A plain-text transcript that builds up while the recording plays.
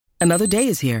Another day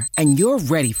is here, and you're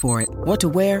ready for it. What to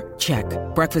wear? Check.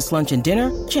 Breakfast, lunch, and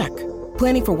dinner? Check.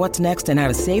 Planning for what's next and how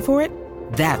to save for it?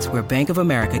 That's where Bank of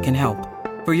America can help.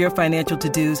 For your financial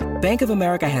to-dos, Bank of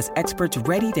America has experts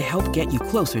ready to help get you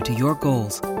closer to your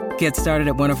goals. Get started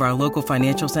at one of our local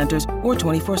financial centers or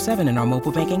 24/7 in our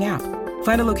mobile banking app.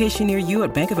 Find a location near you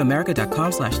at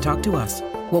bankofamerica.com/talktous.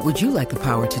 What would you like the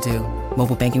power to do?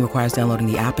 Mobile banking requires downloading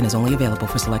the app and is only available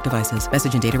for select devices.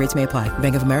 Message and data rates may apply.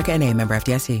 Bank of America N.A., member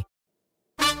FDIC.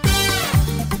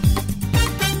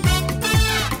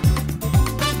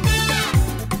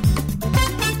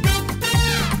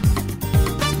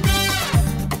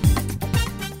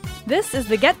 This is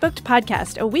the Get Booked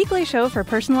Podcast, a weekly show for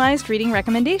personalized reading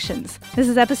recommendations. This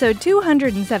is episode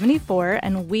 274,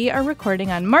 and we are recording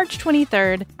on March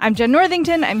 23rd. I'm Jen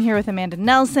Northington. I'm here with Amanda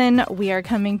Nelson. We are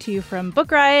coming to you from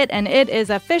Book Riot, and it is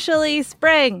officially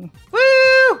spring.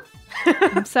 Woo!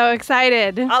 I'm so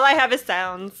excited. All I have is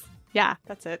sounds. Yeah.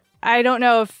 That's it. I don't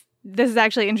know if this is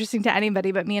actually interesting to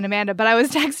anybody but me and Amanda, but I was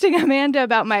texting Amanda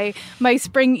about my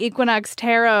spring equinox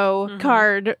tarot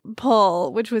card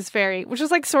pull, which was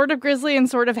like sort of grisly and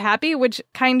sort of happy, which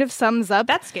kind of sums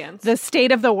up the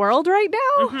state of the world right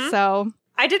now. So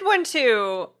I did one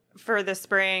too for the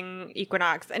spring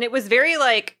equinox, and it was very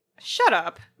like, shut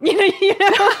up. You know,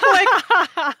 like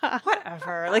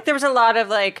whatever. Like there was a lot of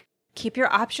like, keep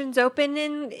your options open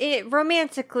and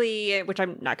romantically, which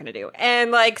I'm not going to do.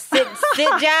 And like sit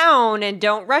down and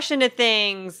don't rush into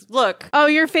things. Look. Oh,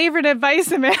 your favorite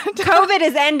advice, Amanda. COVID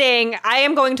is ending. I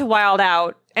am going to wild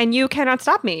out and you cannot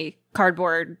stop me. Card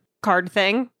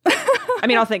thing. I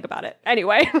mean, I'll think about it.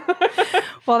 Anyway.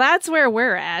 Well, that's where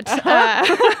we're at.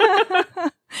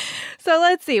 So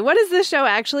let's see. What is this show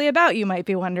actually about, you might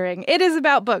be wondering? It is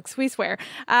about books, we swear.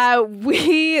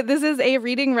 This is a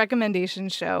reading recommendation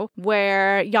show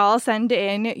where y'all send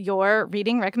in your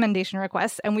reading recommendation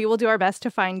requests, and we will do our best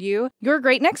to find you your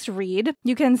great next read.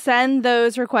 You can send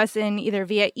those requests in either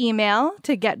via email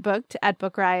to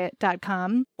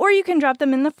getbooked@bookriot.com, or you can drop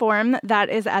them in the form that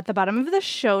is at the bottom of the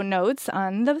show notes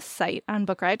on the site on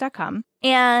bookriot.com.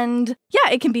 And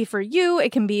yeah, it can be for you,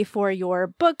 it can be for your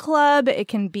book club, it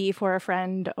can be for a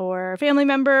friend or family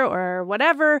member or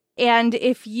whatever. And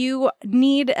if you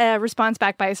need a response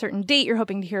back by a certain date, you're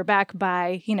hoping to hear back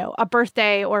by, a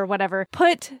birthday or whatever,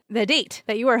 put the date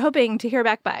that you are hoping to hear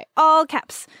back by, all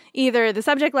caps, either the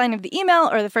subject line of the email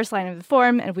or the first line of the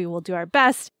form, and we will do our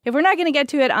best. If we're not going to get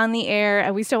to it on the air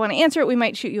and we still want to answer it, we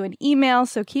might shoot you an email,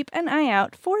 so keep an eye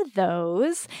out for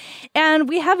those. And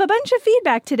we have a bunch of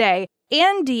feedback today.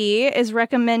 Andy is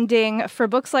recommending for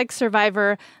books like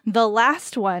Survivor, The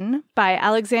Last One by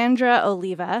Alexandra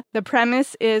Oliva. The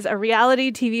premise is a reality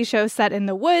TV show set in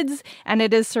the woods, and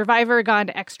it is Survivor gone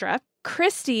extra.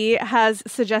 Christy has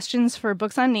suggestions for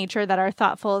books on nature that are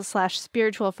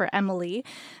thoughtful/spiritual for Emily.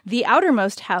 The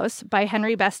Outermost House by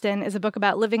Henry Beston is a book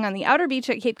about living on the outer beach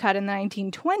at Cape Cod in the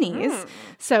 1920s.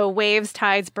 So waves,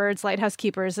 tides, birds, lighthouse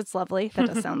keepers. It's lovely.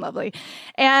 That does sound lovely.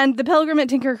 And The Pilgrim at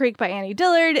Tinker Creek by Annie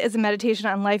Dillard is a meditation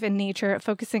on life and nature,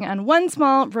 focusing on one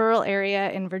small rural area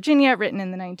in Virginia, written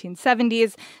in the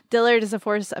 1970s. Dillard is a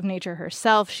force of nature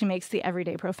herself. She makes the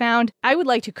everyday profound. I would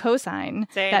like to co-sign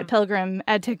that Pilgrim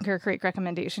at Tinker Creek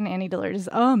recommendation. Annie Dillard is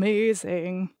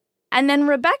amazing. And then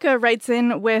Rebecca writes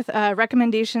in with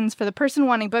recommendations for the person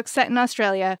wanting books set in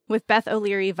Australia with Beth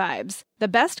O'Leary vibes. The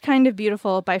Best Kind of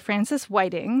Beautiful by Frances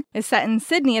Whiting is set in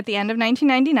Sydney at the end of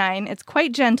 1999. It's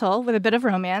quite gentle with a bit of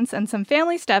romance and some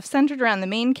family stuff centered around the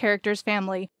main character's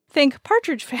family. Think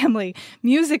Partridge Family,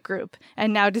 music group,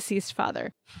 and now deceased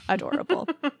father. Adorable.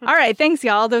 All right, thanks,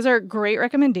 y'all. Those are great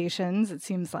recommendations, it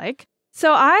seems like.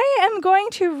 So I am going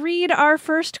to read our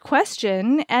first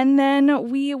question, and then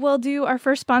we will do our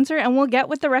first sponsor, and we'll get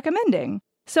with the recommending.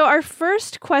 So our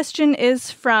first question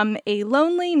is from a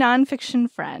lonely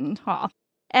nonfiction friend. Aw.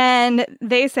 And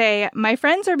they say, my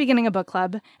friends are beginning a book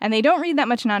club, and they don't read that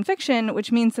much nonfiction,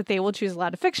 which means that they will choose a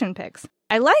lot of fiction picks.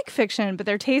 I like fiction, but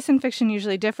their tastes in fiction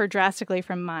usually differ drastically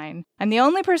from mine. I'm the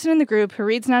only person in the group who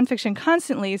reads nonfiction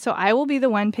constantly, so I will be the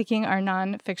one picking our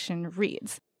nonfiction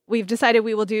reads. We've decided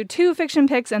we will do 2 fiction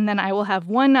picks, and then I will have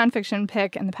 1 nonfiction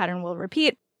pick, and the pattern will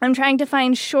repeat. I'm trying to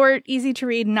find short,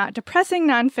 easy-to-read, not depressing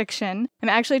nonfiction. I'm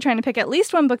actually trying to pick at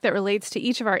least 1 book that relates to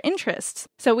each of our interests,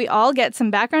 so we all get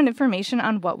some background information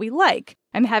on what we like.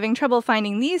 I'm having trouble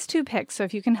finding these 2 picks, so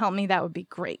if you can help me, that would be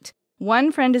great.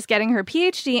 One friend is getting her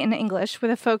PhD in English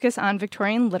with a focus on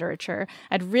Victorian literature.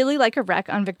 I'd really like a rec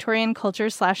on Victorian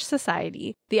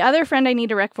culture/society. The other friend I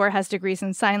need a rec for has degrees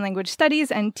in sign language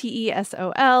studies and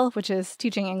TESOL, which is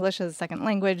teaching English as a second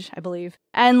language, I believe,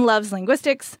 and loves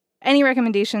linguistics. Any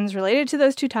recommendations related to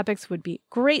those two topics would be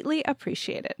greatly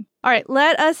appreciated. All right,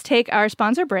 let us take our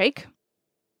sponsor break.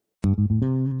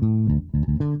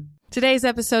 Today's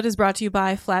episode is brought to you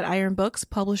by Flatiron Books,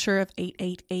 publisher of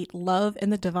 888 Love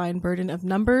and the Divine Burden of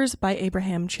Numbers by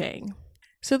Abraham Chang.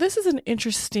 So this is an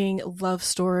interesting love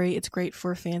story. It's great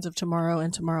for fans of Tomorrow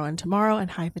and Tomorrow and Tomorrow and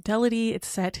High Fidelity. It's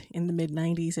set in the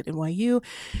mid-90s at NYU,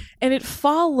 and it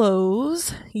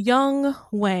follows young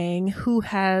Wang, who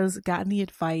has gotten the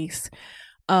advice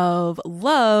of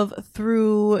love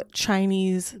through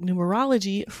Chinese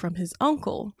numerology from his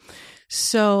uncle.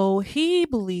 So he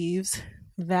believes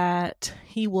that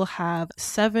he will have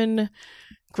 7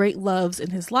 great loves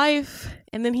in his life,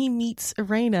 and then he meets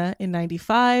Irena in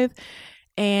 95.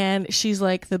 And she's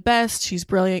like the best. She's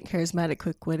brilliant, charismatic,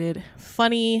 quick-witted,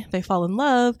 funny. They fall in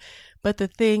love. But the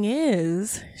thing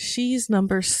is, she's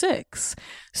number 6.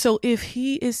 So if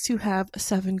he is to have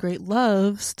 7 great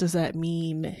loves, does that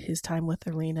mean his time with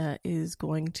Irena is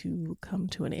going to come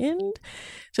to an end?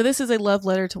 So this is a love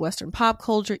letter to Western pop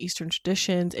culture, Eastern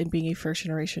traditions, and being a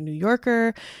first-generation New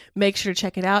Yorker. Make sure to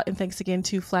check it out. And thanks again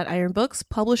to Flatiron Books,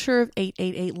 publisher of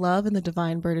 888 Love and the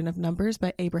Divine Burden of Numbers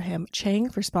by Abraham Chang,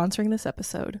 for sponsoring this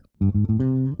episode.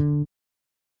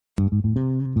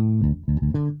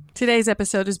 Today's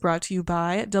episode is brought to you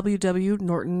by W.W.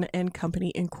 Norton and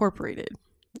Company Incorporated.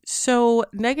 So,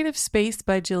 Negative Space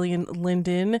by Gillian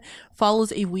Linden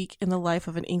follows a week in the life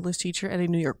of an English teacher at a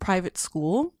New York private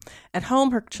school. At home,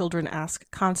 her children ask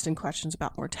constant questions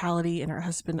about mortality, and her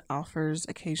husband offers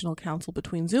occasional counsel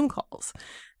between Zoom calls.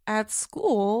 At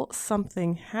school,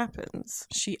 something happens.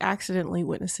 She accidentally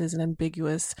witnesses an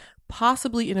ambiguous,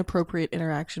 possibly inappropriate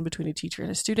interaction between a teacher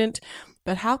and a student,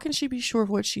 but how can she be sure of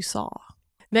what she saw?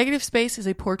 Negative Space is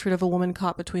a portrait of a woman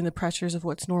caught between the pressures of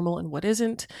what's normal and what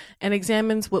isn't, and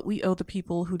examines what we owe the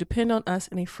people who depend on us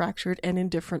in a fractured and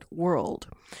indifferent world.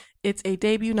 It's a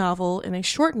debut novel and a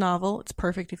short novel. It's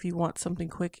perfect if you want something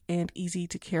quick and easy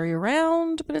to carry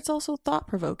around, but it's also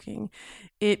thought-provoking.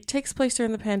 It takes place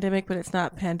during the pandemic, but it's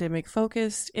not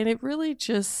pandemic-focused, and it really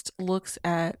just looks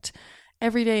at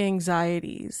everyday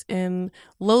anxieties and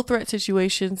low-threat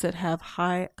situations that have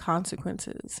high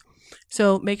consequences.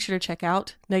 So make sure to check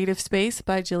out Negative Space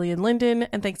by Gillian Linden,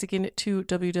 and thanks again to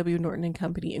W.W. Norton and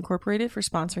Company Incorporated for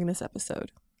sponsoring this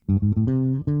episode.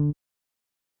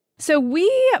 So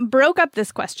we broke up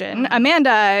this question.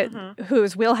 Amanda,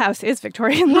 whose wheelhouse is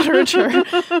Victorian literature,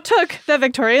 took the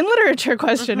Victorian literature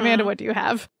question. Amanda, what do you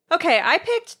have? Okay, I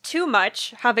picked Too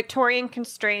Much, How Victorian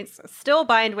Constraints Still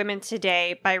Bind Women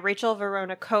Today by Rachel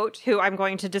Verona Coate, who I'm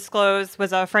going to disclose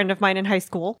was a friend of mine in high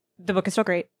school. The book is still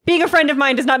great. Being a friend of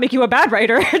mine does not make you a bad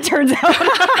writer, it turns out.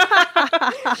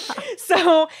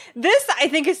 So this, I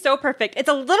think, is so perfect. It's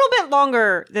a little bit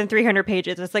longer than 300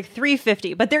 pages. It's like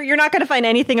 350, but you're not going to find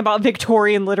anything about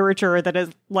Victorian literature that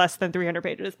is less than 300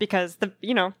 pages because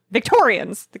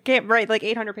Victorians, they can't write like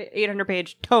 800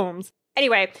 page tomes.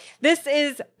 Anyway, this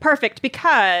is perfect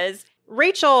because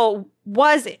Rachel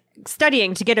was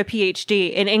studying to get a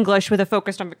PhD in English with a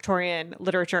focus on Victorian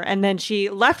literature. And then she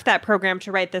left that program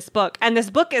to write this book. And this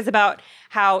book is about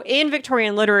how in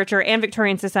Victorian literature and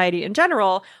Victorian society in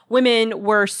general, women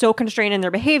were so constrained in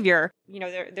their behavior. You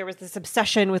know, there was this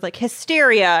obsession with like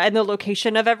hysteria and the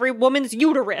location of every woman's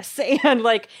uterus. And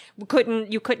like you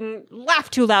couldn't laugh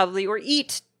too loudly or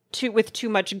eat with too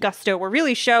much gusto or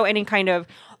really show any kind of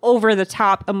over the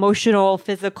top emotional,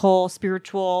 physical,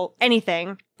 spiritual,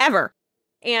 anything ever.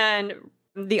 And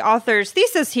the author's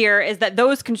thesis here is that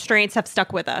those constraints have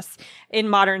stuck with us in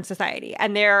modern society.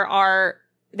 And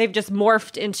they've just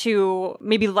morphed into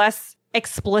maybe less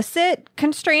explicit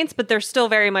constraints, but they're still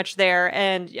very much there.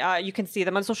 And you can see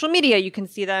them on social media. You can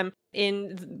see them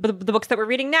in the books that we're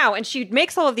reading now. And she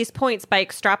makes all of these points by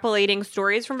extrapolating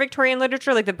stories from Victorian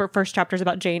literature, like the first chapter is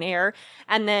about Jane Eyre,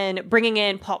 and then bringing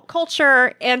in pop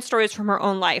culture and stories from her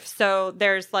own life. So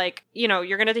there's like,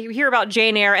 you're going to hear about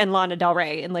Jane Eyre and Lana Del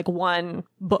Rey in like one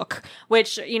book,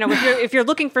 which, if you're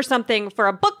looking for something for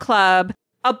a book club,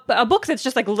 a book that's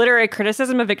just like literary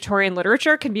criticism of Victorian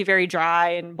literature can be very dry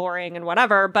and boring and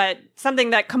whatever, but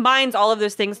something that combines all of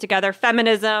those things together,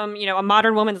 feminism, a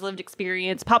modern woman's lived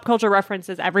experience, pop culture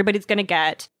references everybody's going to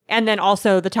get, and then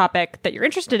also the topic that you're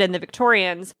interested in, the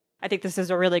Victorians. I think this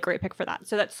is a really great pick for that.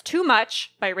 So that's Too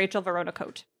Much by Rachel Verona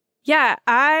Coate. Yeah,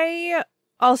 I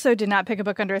also did not pick a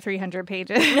book under 300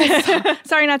 pages.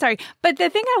 Sorry, not sorry. But the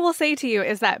thing I will say to you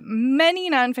is that many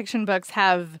nonfiction books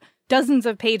have dozens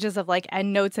of pages of like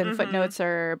endnotes and footnotes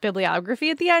or bibliography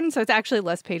at the end. So it's actually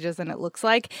less pages than it looks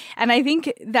like. And I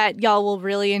think that y'all will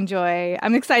really enjoy.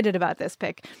 I'm excited about this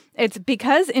pick. It's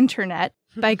Because Internet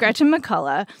by Gretchen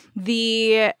McCullough.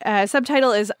 The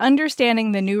subtitle is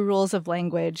Understanding the New Rules of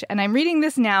Language. And I'm reading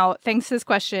this now thanks to this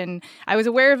question. I was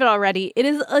aware of it already. It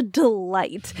is a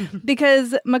delight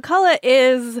because McCullough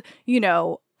is,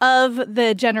 of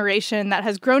the generation that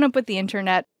has grown up with the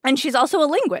internet. And she's also a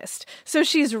linguist. So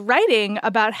she's writing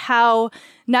about how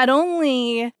not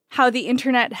only how the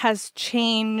internet has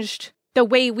changed the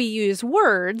way we use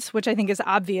words, which I think is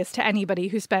obvious to anybody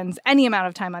who spends any amount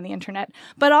of time on the internet,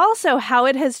 but also how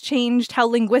it has changed how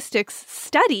linguistics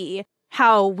study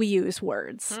how we use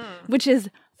words, which is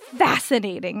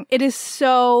fascinating. It is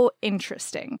so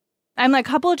interesting. I'm like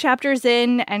a couple of chapters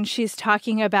in and she's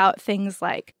talking about things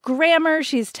like grammar.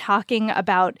 She's talking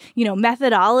about,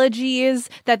 methodologies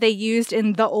that they used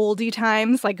in the oldie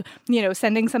times, like,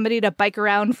 sending somebody to bike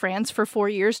around France for 4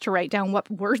 years to write down what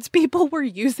words people were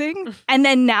using. And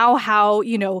then now how,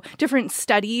 different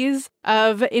studies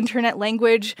of internet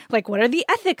language, like what are the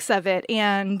ethics of it?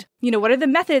 And, what are the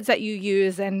methods that you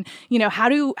use? And, how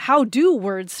do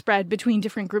words spread between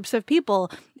different groups of people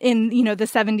in, the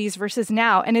 70s versus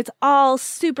now? And it's all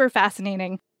super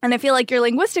fascinating. And I feel like your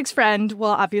linguistics friend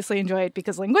will obviously enjoy it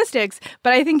because linguistics,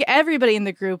 but I think everybody in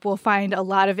the group will find a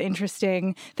lot of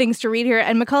interesting things to read here.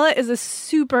 And McCullough is a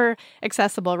super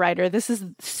accessible writer. This is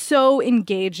so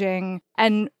engaging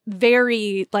and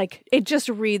very, it just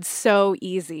reads so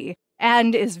easy.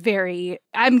 And is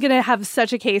I'm going to have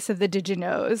such a case of the did you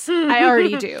knows. I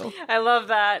already do. I love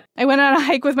that. I went on a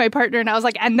hike with my partner and I was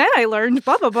like, and then I learned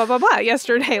blah, blah, blah, blah, blah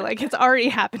yesterday. It's already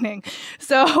happening.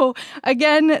 So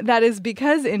again, that is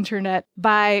Because Internet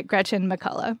by Gretchen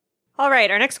McCullough. All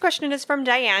right. Our next question is from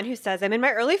Diane, who says, I'm in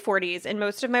my early 40s and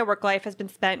most of my work life has been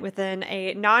spent within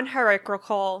a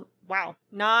non-hierarchical,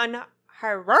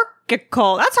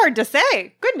 that's hard to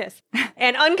say, goodness,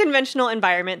 an unconventional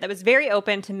environment that was very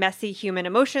open to messy human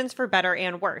emotions for better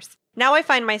and worse. Now I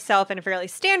find myself in a fairly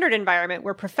standard environment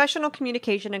where professional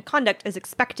communication and conduct is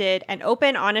expected and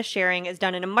open, honest sharing is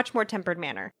done in a much more tempered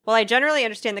manner. While I generally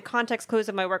understand the context clues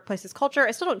of my workplace's culture,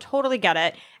 I still don't totally get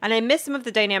it, and I miss some of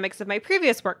the dynamics of my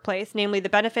previous workplace, namely the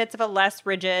benefits of a less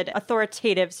rigid,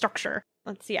 authoritative structure.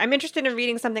 Let's see. I'm interested in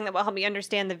reading something that will help me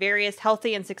understand the various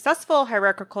healthy and successful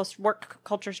hierarchical work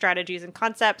culture strategies and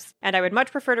concepts, and I would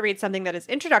much prefer to read something that is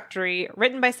introductory,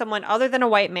 written by someone other than a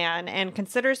white man, and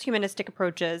considers humanistic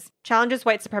approaches, challenges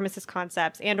white supremacist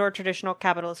concepts, and/or traditional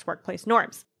capitalist workplace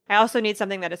norms. I also need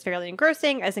something that is fairly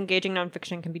engrossing, as engaging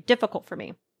nonfiction can be difficult for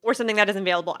me, or something that is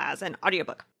available as an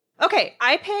audiobook. Okay,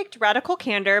 I picked Radical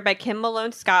Candor by Kim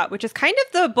Malone Scott, which is kind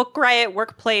of the Book Riot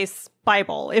workplace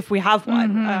Bible, if we have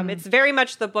one. Mm-hmm. It's very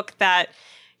much the book that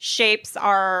shapes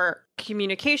our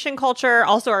communication culture,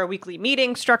 also our weekly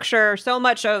meeting structure. So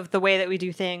much of the way that we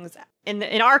do things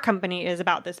in our company is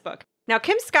about this book. Now,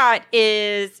 Kim Scott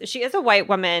she is a white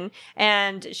woman,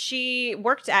 and she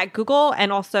worked at Google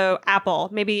and also Apple,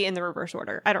 maybe in the reverse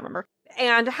order. I don't remember.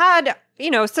 And had,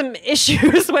 some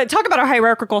issues with, talk about a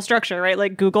hierarchical structure, right?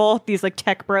 Like Google, these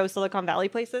tech bro Silicon Valley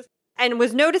places. And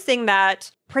was noticing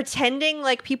that pretending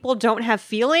like people don't have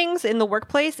feelings in the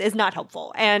workplace is not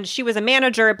helpful. And she was a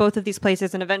manager at both of these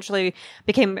places and eventually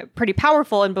became pretty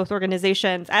powerful in both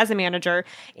organizations as a manager,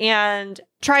 and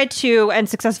tried to, and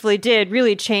successfully did,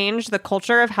 really change the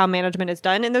culture of how management is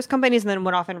done in those companies, and then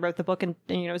went off and wrote the book and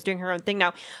is doing her own thing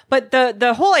now. But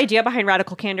the whole idea behind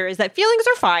Radical Candor is that feelings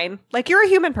are fine. Like, you're a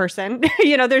human person.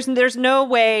 There's no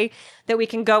way that we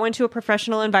can go into a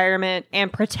professional environment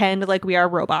and pretend like we are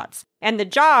robots. And the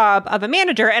job of a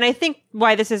manager, and I think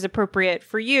why this is appropriate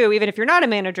for you, even if you're not a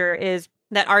manager, is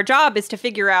that our job is to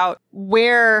figure out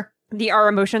where our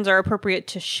emotions are appropriate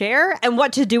to share and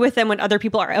what to do with them when other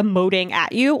people are emoting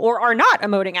at you or are not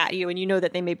emoting at you and you know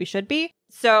that they maybe should be.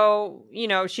 So,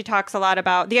 she talks a lot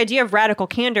about the idea of radical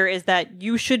candor is that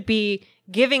you should be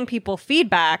giving people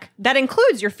feedback that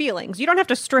includes your feelings. You don't have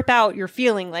to strip out your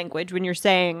feeling language when you're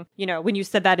saying, when you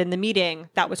said that in the meeting,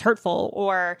 that was hurtful,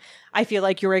 or I feel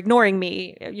like you're ignoring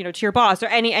me, to your boss, or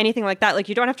anything like that. Like,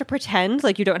 you don't have to pretend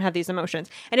like you don't have these emotions.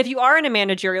 And if you are in a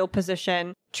managerial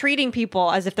position, treating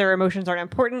people as if their emotions aren't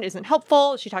important isn't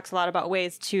helpful. She talks a lot about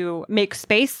ways to make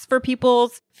space for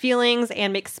people's feelings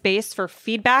and make space for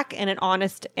feedback in an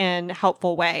honest and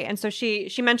helpful way. And so she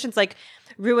mentions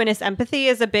ruinous empathy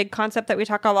is a big concept that we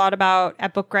talk a lot about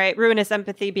at Book Riot. Ruinous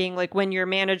empathy being when your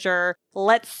manager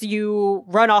lets you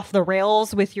run off the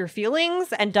rails with your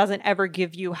feelings and doesn't ever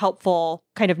give you helpful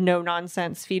kind of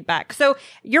no-nonsense feedback. So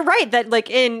you're right that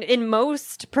in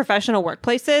most professional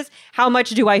workplaces, how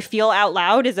much do I feel out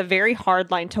loud is a very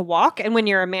hard line to walk. And when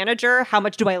you're a manager, how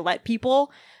much do I let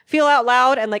people feel out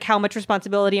loud, and how much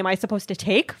responsibility am I supposed to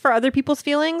take for other people's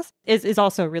feelings is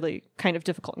also really kind of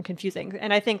difficult and confusing.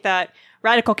 And I think that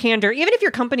Radical Candor, even if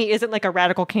your company isn't like a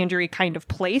Radical Candor-y kind of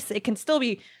place, it can still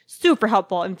be super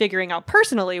helpful in figuring out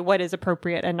personally what is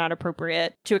appropriate and not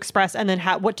appropriate to express, and then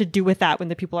what to do with that when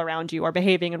the people around you are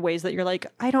behaving in ways that you're like,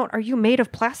 are you made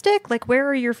of plastic? Like, where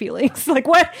are your feelings? Like,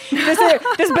 what?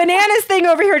 This bananas thing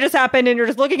over here just happened, and you're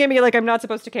just looking at me like I'm not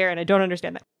supposed to care, and I don't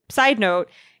understand that. Side note,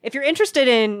 if you're interested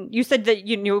you said that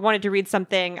you wanted to read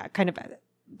something kind of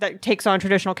that takes on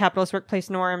traditional capitalist workplace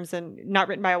norms and not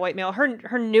written by a white male.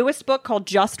 Her newest book, called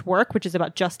Just Work, which is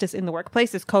about justice in the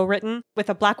workplace, is co-written with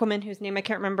a Black woman whose name I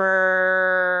can't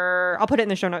remember. I'll put it in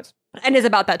the show notes, and is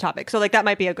about that topic. So like that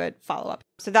might be a good follow-up.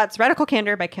 So that's Radical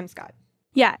Candor by Kim Scott.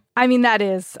 Yeah, I mean, that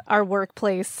is our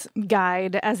workplace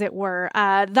guide, as it were.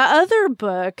 The other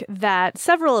book that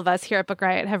several of us here at Book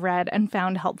Riot have read and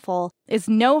found helpful is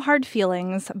No Hard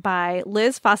Feelings by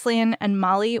Liz Fosslien and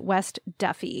Molly West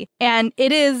Duffy. And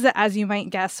it is, as you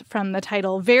might guess from the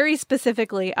title, very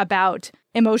specifically about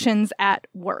emotions at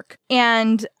work.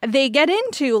 And they get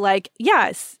into like,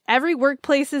 yes, every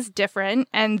workplace is different.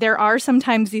 And there are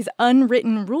sometimes these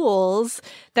unwritten rules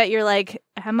that you're like,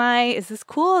 is this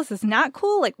cool? Is this not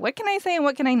cool? Like, what can I say and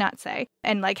what can I not say?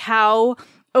 And like, how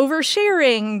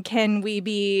oversharing can we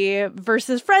be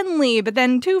versus friendly, but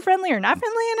then too friendly or not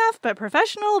friendly enough, but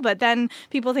professional, but then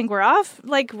people think we're off,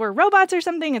 like we're robots or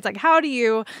something. It's like,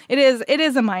 it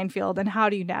is a minefield, and how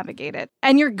do you navigate it?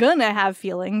 And you're gonna have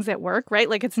feelings at work, right?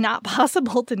 Like, it's not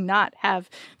possible to not have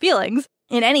feelings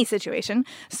in any situation.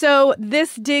 So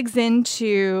this digs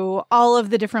into all of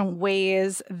the different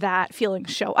ways that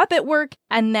feelings show up at work,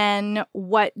 and then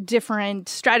what different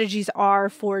strategies are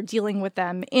for dealing with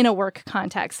them in a work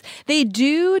context. They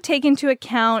do take into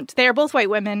account, they are both white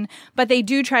women, but they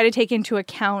do try to take into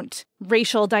account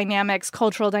racial dynamics,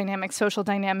 cultural dynamics, social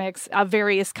dynamics of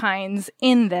various kinds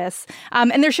in this.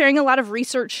 And they're sharing a lot of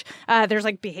research. There's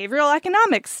like behavioral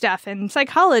economics stuff and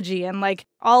psychology and like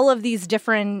all of these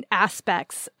different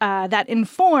aspects that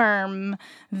inform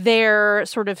their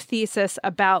sort of thesis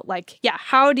about like,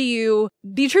 how do you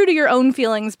be true to your own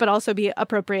feelings, but also be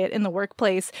appropriate in the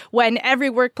workplace when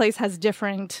every workplace has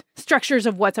different structures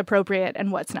of what's appropriate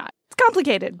and what's not. It's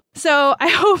complicated. So I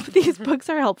hope these books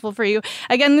are helpful for you.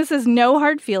 Again, this is No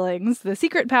Hard Feelings, The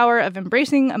Secret Power of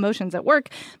Embracing Emotions at Work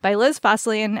by Liz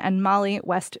Fosslien and Molly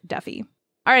West Duffy.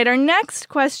 All right, our next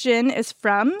question is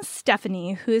from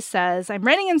Stephanie, who says, I'm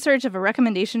writing in search of a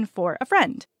recommendation for a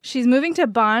friend. She's moving to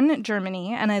Bonn,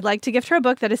 Germany, and I'd like to gift her a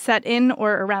book that is set in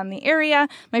or around the area.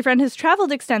 My friend has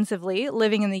traveled extensively,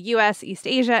 living in the U.S., East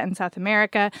Asia, and South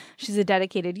America. She's a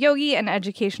dedicated yogi and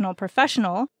educational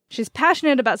professional. She's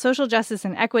passionate about social justice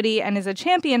and equity and is a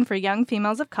champion for young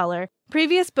females of color.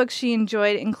 Previous books she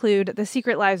enjoyed include The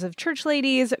Secret Lives of Church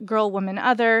Ladies, Girl, Woman,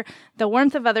 Other, The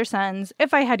Warmth of Other Suns,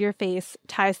 If I Had Your Face,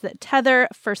 Ties That Tether,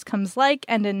 First Comes Like,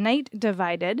 and A Night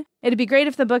Divided. It'd be great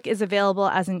if the book is available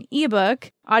as an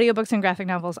ebook. Audiobooks and graphic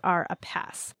novels are a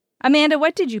pass. Amanda,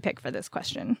 what did you pick for this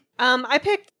question? I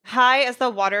picked High as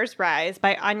the Waters Rise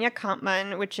by Anya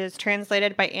Kampman, which is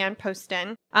translated by Ann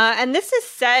Poston. And this is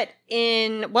set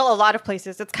in, a lot of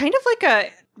places. It's kind of like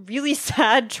a really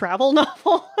sad travel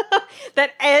novel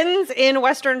that ends in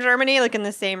Western Germany, like in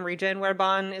the same region where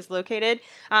Bonn is located.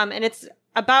 And it's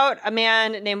about a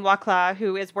man named Wacla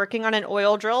who is working on an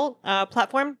oil drill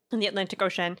platform in the Atlantic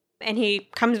Ocean. And he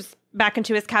comes back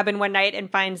into his cabin one night and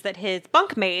finds that his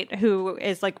bunkmate, who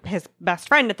is like his best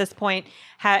friend at this point,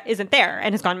 isn't there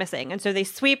and has gone missing. And so they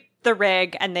sweep the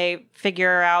rig and they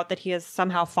figure out that he has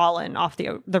somehow fallen off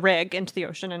the rig into the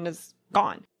ocean and is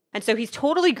gone. And so he's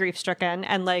totally grief-stricken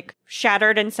and like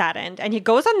shattered and saddened. And he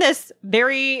goes on this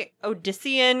very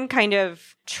Odyssean kind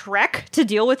of trek to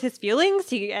deal with his feelings.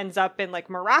 He ends up in like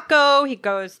Morocco. He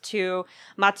goes to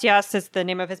Matthias, is the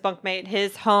name of his bunkmate,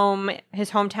 his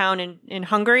hometown in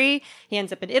Hungary. He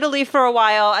ends up in Italy for a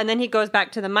while. And then he goes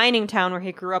back to the mining town where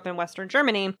he grew up in Western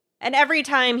Germany. And every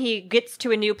time he gets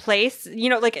to a new place,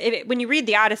 when you read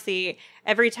the Odyssey,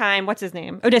 every time, what's his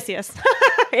name? Odysseus.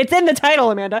 It's in the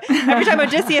title, Amanda. Every time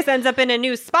Odysseus ends up in a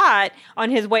new spot on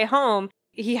his way home,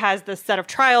 he has this set of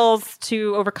trials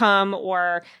to overcome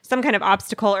or some kind of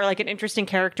obstacle or like an interesting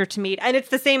character to meet. And it's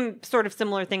the same sort of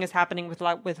similar thing is happening with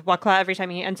Wacla. Every time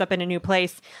he ends up in a new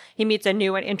place, he meets a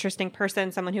new and interesting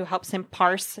person, someone who helps him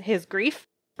parse his grief.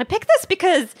 I picked this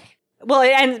because... a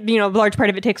large part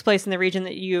of it takes place in the region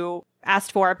that you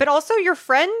asked for, but also your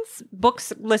friend's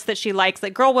books list that she likes,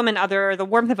 like Girl, Woman, Other, The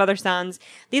Warmth of Other Suns.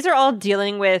 These are all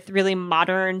dealing with really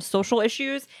modern social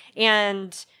issues.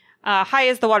 And High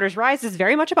as the Waters Rise is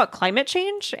very much about climate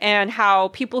change and how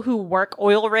people who work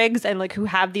oil rigs and like who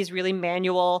have these really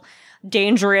manual,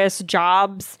 dangerous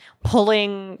jobs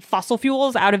pulling fossil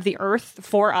fuels out of the earth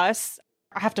for us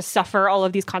have to suffer all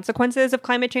of these consequences of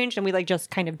climate change, and we like just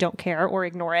kind of don't care or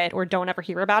ignore it or don't ever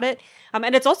hear about it.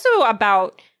 And it's also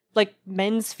about like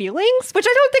men's feelings, which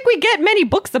I don't think we get many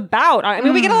books about. I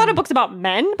mean, we get a lot of books about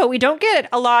men, but we don't get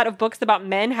a lot of books about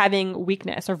men having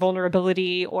weakness or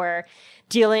vulnerability or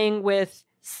dealing with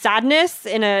sadness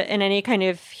in any kind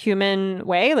of human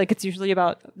way. Like it's usually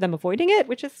about them avoiding it,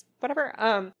 which is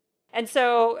whatever. And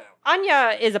so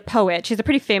Anya is a poet. She's a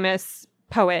pretty famous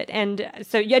poet. And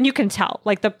you can tell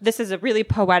like this is a really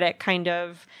poetic kind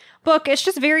of book. It's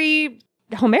just very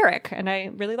Homeric, and I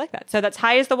really like that. So that's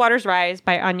High as the Waters Rise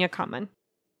by Anya Kamen.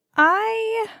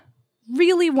 I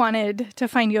really wanted to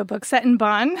find you a book set in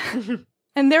Bonn,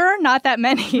 and there are not that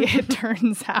many, it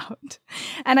turns out.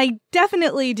 And I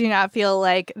definitely do not feel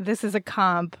like this is a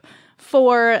comp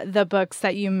for the books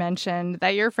that you mentioned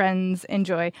that your friends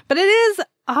enjoy. But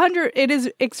it is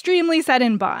extremely set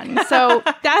in Bonn. So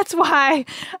that's why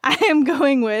I am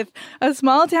going with A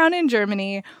Small Town in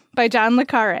Germany by John le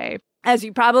Carré. As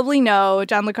you probably know,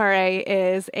 John le Carré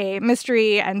is a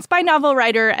mystery and spy novel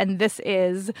writer, and this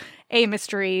is a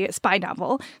mystery spy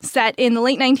novel set in the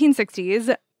late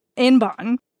 1960s in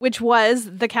Bonn, which was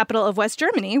the capital of West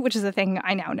Germany, which is a thing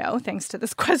I now know thanks to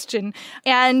this question.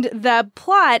 And the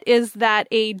plot is that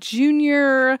a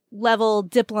junior level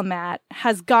diplomat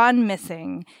has gone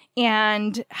missing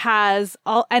and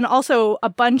also a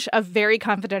bunch of very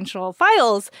confidential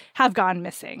files have gone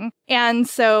missing. And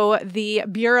so the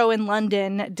bureau in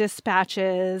London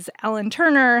dispatches Ellen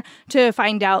Turner to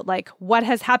find out like what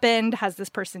has happened. Has this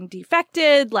person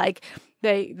defected? Like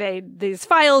these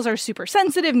files are super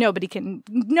sensitive. Nobody can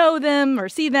know them or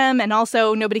see them. And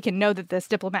also nobody can know that this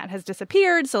diplomat has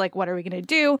disappeared. So like, what are we going to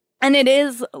do? And it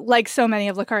is, like so many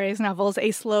of le Carré's novels, a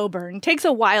slow burn. Takes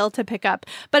a while to pick up.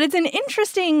 But it's an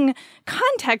interesting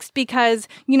context because,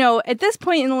 at this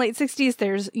point in the late 60s,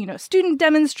 there's, student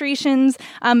demonstrations.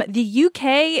 The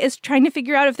UK is trying to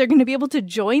figure out if they're going to be able to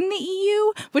join the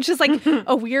EU, which is like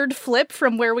a weird flip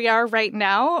from where we are right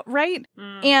now, right?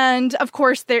 And of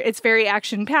course, it's very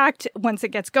action-packed once it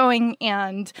gets going.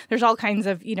 And there's all kinds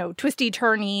of,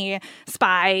 twisty-turny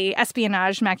spy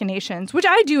espionage machinations, which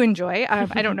I do enjoy.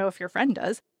 I don't know if your friend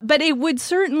does, but it would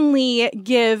certainly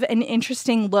give an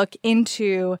interesting look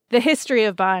into the history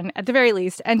of Bonn at the very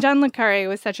least. And John le Carré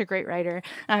was such a great writer.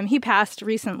 He passed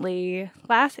recently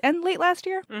late last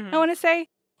year, I want to say.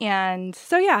 And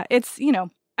so, yeah, it's,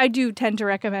 I do tend to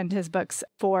recommend his books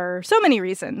for so many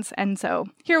reasons. And so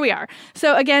here we are.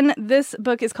 So again, this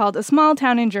book is called A Small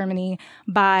Town in Germany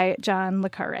by John le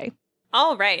Carré.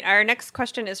 All right. Our next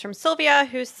question is from Sylvia,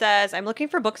 who says, I'm looking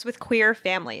for books with queer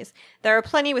families. There are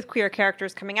plenty with queer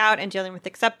characters coming out and dealing with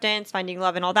acceptance, finding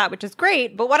love, and all that, which is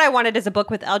great. But what I wanted is a book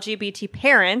with LGBT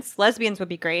parents. Lesbians would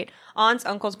be great. Aunts,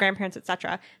 uncles, grandparents,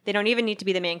 etc. They don't even need to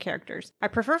be the main characters. I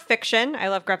prefer fiction. I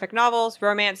love graphic novels,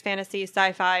 romance, fantasy,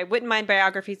 sci-fi. Wouldn't mind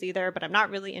biographies either, but I'm not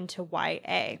really into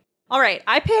YA. All right,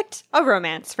 I picked a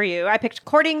romance for you. I picked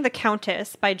Courting the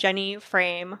Countess by Jenny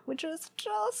Frame, which is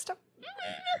just...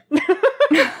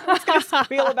 I was going to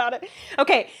squeal about it.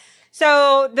 Okay,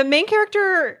 so the main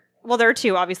character, well, there are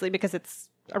two, obviously, because it's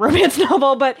a romance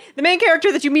novel, but the main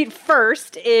character that you meet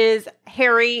first is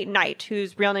Harry Knight,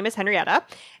 whose real name is Henrietta,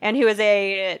 and who is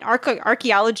an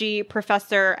archaeology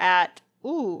professor at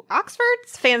Oxford?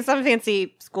 Some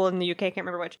fancy school in the UK, can't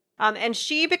remember which. And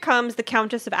she becomes the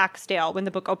Countess of Axdale when the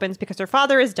book opens because her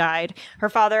father has died. Her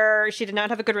father, she did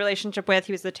not have a good relationship with.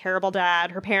 He was a terrible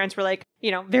dad. Her parents were like,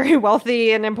 very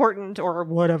wealthy and important or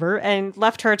whatever, and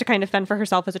left her to kind of fend for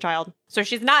herself as a child. So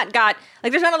she's not got,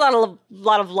 there's not a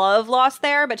lot of love lost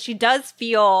there, but she does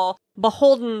feel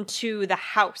beholden to the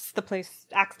house, the place,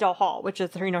 Axdale Hall, which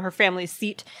is her family's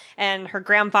seat. And her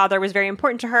grandfather was very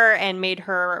important to her and made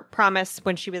her promise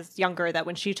when she was younger that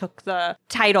when she took the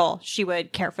title, she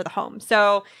would care for the home.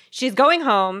 So she's going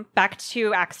home back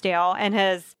to Axdale and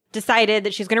has decided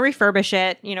that she's going to refurbish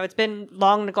it. It's been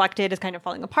long neglected, it's kind of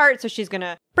falling apart. So she's going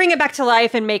to bring it back to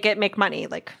life and make money.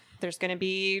 There's going to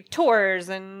be tours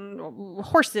and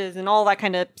horses and all that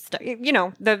kind of stuff.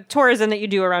 The tourism that you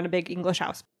do around a big English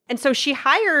house. And so she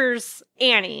hires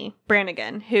Annie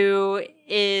Brannigan, who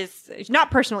is not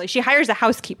personally, she hires a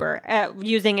housekeeper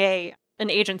using an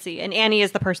agency, and Annie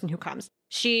is the person who comes.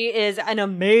 She is an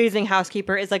amazing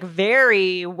housekeeper, is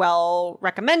very well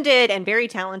recommended and very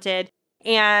talented,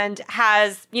 and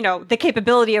has, the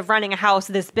capability of running a house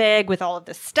this big with all of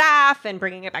the staff and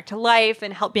bringing it back to life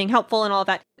and being helpful and all of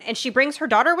that. And she brings her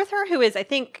daughter with her, who is, I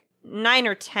think, 9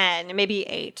 or 10, maybe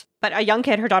 8, but a young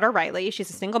kid, her daughter Riley.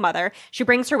 She's a single mother. She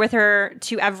brings her with her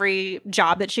to every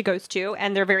job that she goes to,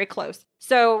 and they're very close.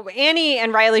 So Annie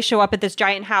and Riley show up at this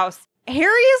giant house.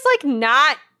 Harry is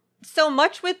not so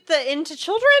much with the into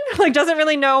children, like doesn't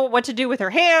really know what to do with her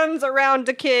hands around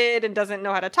a kid and doesn't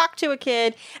know how to talk to a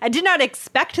kid. I did not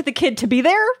expect the kid to be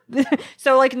there.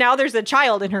 So like now there's a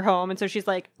child in her home. And so she's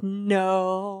like,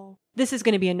 no, this is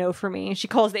going to be a no for me. She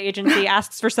calls the agency,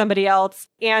 asks for somebody else.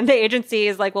 And the agency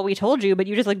is like, well, we told you, but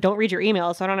you just like don't read your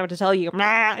email. So I don't know what to tell you.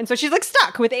 And so she's like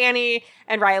stuck with Annie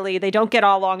and Riley. They don't get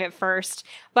all along at first,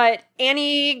 but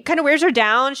Annie kind of wears her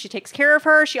down. She takes care of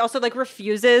her. She also like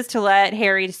refuses to let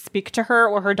Harry speak to her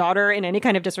or her daughter in any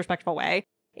kind of disrespectful way.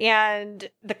 And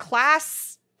the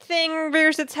class thing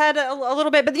rears its head a little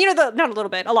bit, but not a little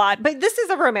bit, a lot. But this is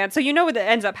a romance. So you know what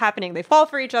ends up happening. They fall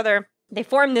for each other. They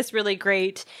form this really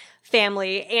great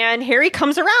family, and Harry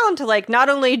comes around to like, not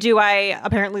only do I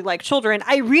apparently like children,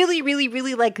 I really, really,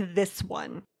 really like this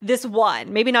one. This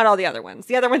one. Maybe not all the other ones.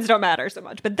 The other ones don't matter so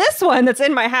much. But this one that's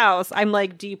in my house, I'm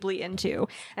like deeply into.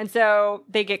 And so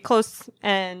they get close,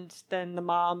 and then the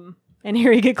mom and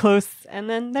Harry get close, and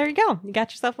then there you go. You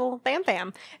got yourself a little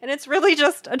fam. And it's really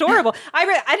just adorable.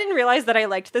 I didn't realize that I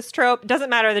liked this trope. It doesn't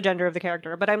matter the gender of the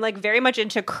character, but I'm like very much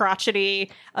into crotchety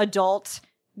adult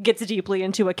gets deeply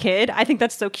into a kid. I think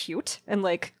that's so cute. And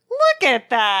like, look at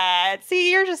that.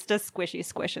 See, you're just a squishy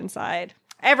squish inside.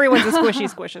 Everyone's a squishy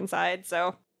squish inside.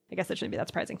 So I guess it shouldn't be that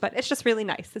surprising, but it's just really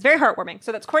nice. It's very heartwarming.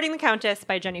 So that's Courting the Countess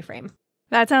by Jenny Frame.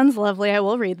 That sounds lovely. I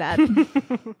will read that.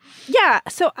 Yeah.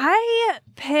 So I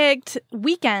picked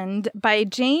Weekend by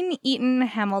Jane Eaton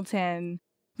Hamilton,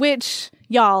 which,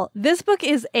 y'all, this book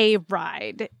is a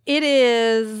ride. It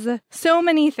is so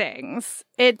many things.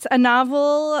 It's a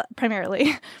novel,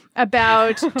 primarily,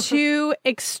 about two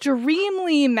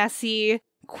extremely messy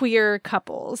queer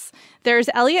couples. There's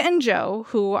Elliot and Jo,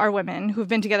 who are women who've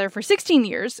been together for 16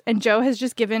 years, and Jo has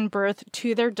just given birth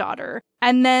to their daughter.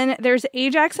 And then there's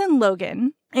Ajax and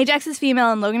Logan. Ajax is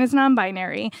female and Logan is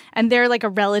non-binary, and they're like a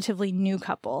relatively new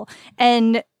couple.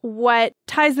 And what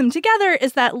ties them together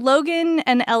is that Logan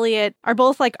and Elliot are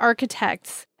both like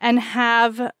architects and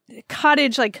have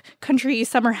cottage, like country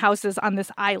summer houses on this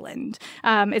island.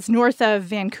 It's north of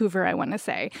Vancouver, I want to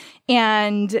say.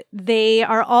 And they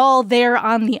are all there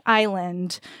on the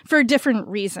island for different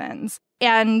reasons.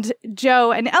 And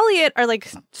Jo and Elliot are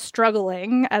like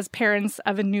struggling as parents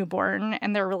of a newborn,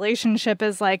 and their relationship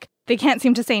is like, they can't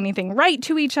seem to say anything right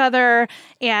to each other,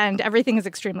 and everything is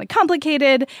extremely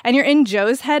complicated. And you're in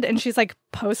Jo's head, and she's like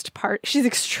she's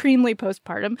extremely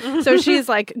postpartum. So she's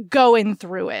like going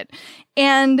through it.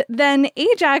 And then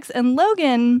Ajax and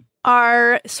Logan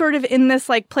are sort of in this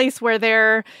like place where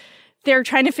they're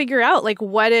trying to figure out like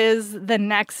what is the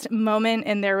next moment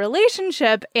in their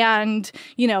relationship, and,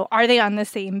 you know, are they on the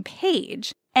same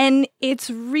page? And it's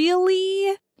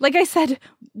really, like I said,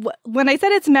 when I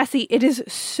said it's messy, it is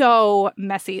so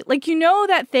messy. Like, you know,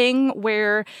 that thing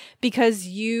where because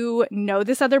you know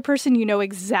this other person, you know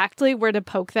exactly where to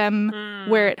poke them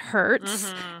where it hurts.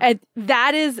 Mm-hmm. And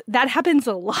that happens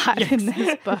a lot in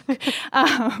this book.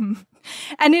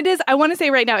 And it is, I want to say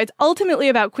right now, it's ultimately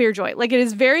about queer joy. Like, it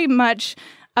is very much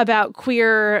about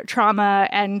queer trauma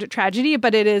and tragedy,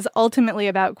 but it is ultimately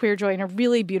about queer joy in a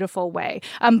really beautiful way.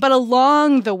 But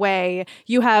along the way,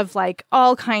 you have like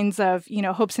all kinds of, you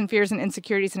know, hopes and fears and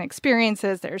insecurities and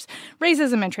experiences. There's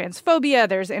racism and transphobia.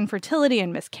 There's infertility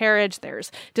and miscarriage.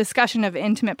 There's discussion of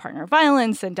intimate partner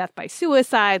violence and death by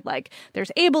suicide. Like,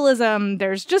 there's ableism.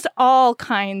 There's just all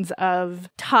kinds of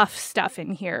tough stuff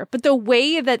in here. But the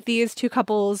way that these two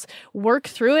couples work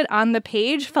through it on the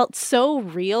page felt so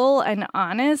real and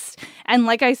honest. And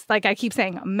like I keep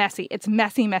saying, messy. It's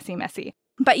messy, messy, messy.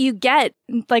 But you get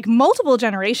like multiple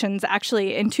generations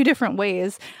actually in two different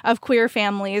ways of queer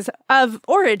families of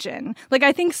origin. Like,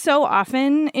 I think so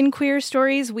often in queer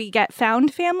stories, we get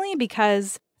found family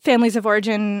because families of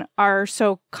origin are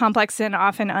so complex and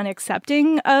often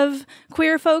unaccepting of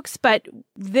queer folks. But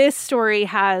this story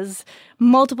has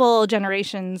multiple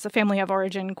generations of family of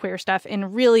origin queer stuff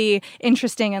in really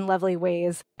interesting and lovely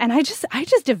ways. And I just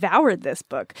devoured this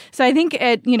book. So I think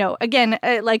it, you know, again,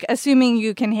 like assuming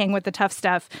you can hang with the tough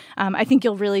stuff, I think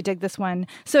you'll really dig this one.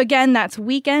 So again, that's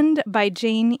Weekend by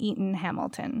Jane Eaton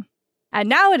Hamilton. And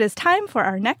now it is time for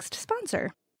our next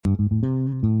sponsor.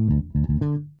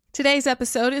 Today's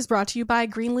episode is brought to you by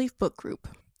Greenleaf Book Group.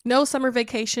 No summer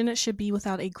vacation should be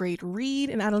without a great read,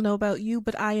 and I don't know about you,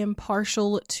 but I am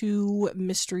partial to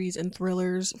mysteries and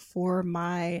thrillers for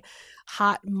my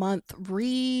hot month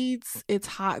reads. It's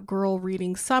hot girl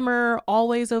reading summer,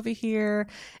 always over here.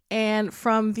 And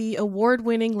from the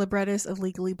award-winning librettist of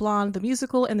Legally Blonde, the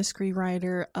musical, and the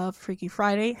screenwriter of Freaky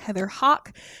Friday, Heather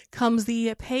Hawk, comes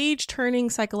the page-turning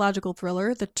psychological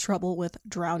thriller, The Trouble with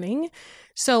Drowning.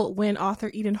 So when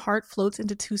author Eden Hart floats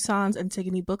into Tucson's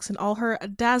Antigone Books in all her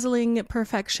dazzling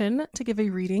perfection to give a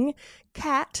reading,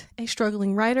 Kat, a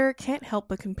struggling writer, can't help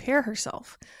but compare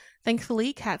herself.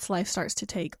 Thankfully, Kat's life starts to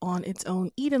take on its own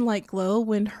Eden-like glow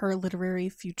when her literary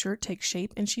future takes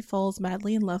shape and she falls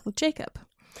madly in love with Jacob.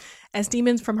 As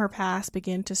demons from her past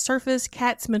begin to surface,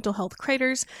 Kat's mental health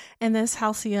craters, and this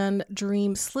halcyon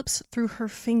dream slips through her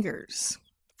fingers.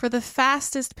 For the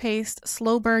fastest-paced,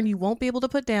 slow burn you won't be able to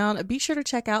put down, be sure to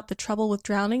check out The Trouble with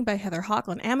Drowning by Heather Hawk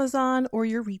on Amazon or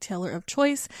your retailer of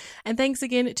choice. And thanks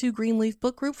again to Greenleaf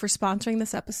Book Group for sponsoring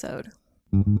this episode.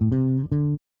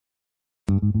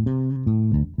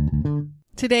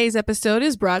 Today's episode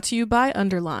is brought to you by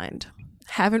Underlined.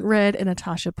 Haven't read a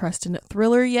Natasha Preston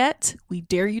thriller yet? We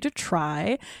dare you to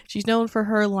try. She's known for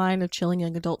her line of chilling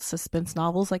young adult suspense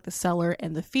novels like The Cellar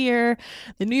and The Fear.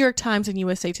 The New York Times and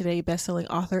USA Today bestselling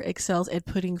author excels at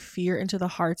putting fear into the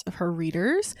hearts of her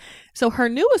readers. So her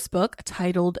newest book,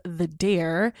 titled The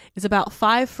Dare, is about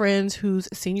 5 friends whose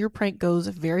senior prank goes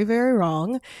very, very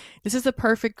wrong. This is the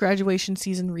perfect graduation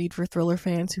season read for thriller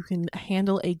fans who can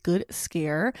handle a good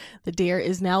scare. The Dare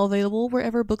is now available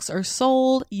wherever books are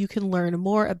sold. You can learn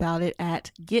more about it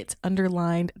at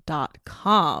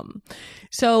getunderlined.com.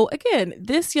 So again,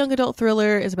 this young adult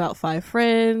thriller is about 5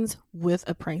 friends with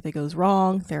a prank that goes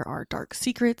wrong. There are dark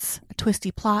secrets, a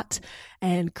twisty plot,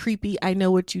 and creepy I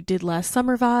know what you did last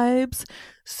summer vibes.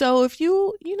 So if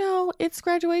you know, it's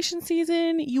graduation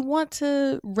season, you want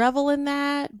to revel in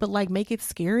that, but like make it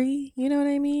scary, you know what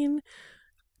I mean?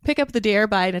 Pick up The Dare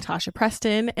by Natasha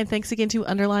Preston, and thanks again to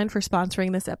Underlined for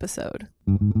sponsoring this episode.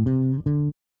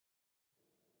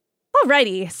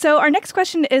 Alrighty, so our next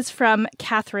question is from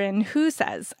Catherine, who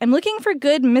says, I'm looking for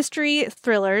good mystery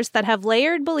thrillers that have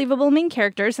layered, believable main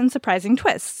characters and surprising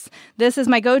twists. This is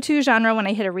my go-to genre when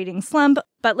I hit a reading slump,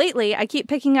 but lately I keep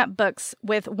picking up books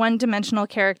with one-dimensional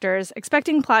characters,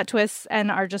 expecting plot twists,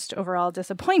 and are just overall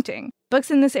disappointing.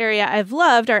 Books in this area I've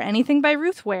loved are anything by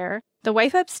Ruth Ware, The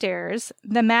Wife Upstairs,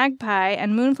 The Magpie,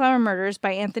 and Moonflower Murders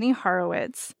by Anthony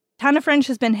Horowitz. Tana French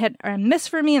has been hit or miss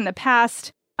for me in the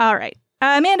past. All right.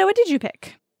 Amanda, what did you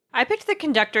pick? I picked The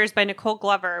Conductors by Nicole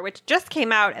Glover, which just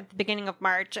came out at the beginning of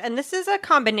March. And this is a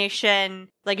combination,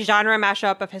 like genre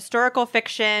mashup of historical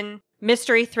fiction,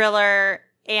 mystery thriller,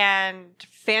 and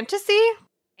fantasy.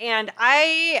 And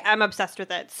I am obsessed with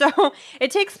it. So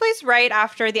it takes place right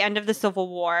after the end of the Civil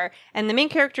War. And the main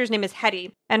character's name is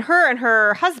Hetty. And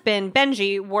her husband,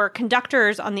 Benji, were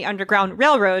conductors on the Underground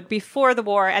Railroad before the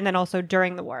war and then also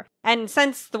during the war. And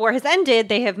since the war has ended,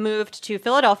 they have moved to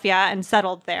Philadelphia and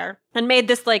settled there and made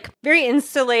this like very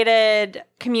insulated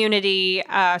community,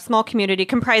 small community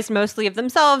comprised mostly of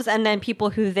themselves and then people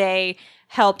who they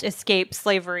helped escape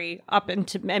slavery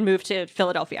and move to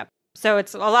Philadelphia. So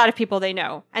it's a lot of people they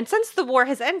know. And since the war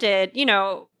has ended, you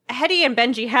know, Hetty and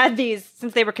Benji had these,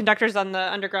 since they were conductors on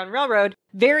the Underground Railroad,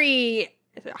 very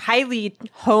highly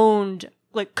honed,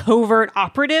 like covert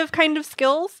operative kind of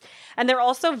skills. And they're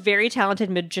also very talented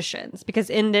magicians because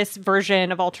in this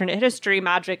version of alternate history,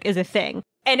 magic is a thing.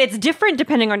 And it's different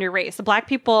depending on your race. The Black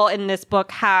people in this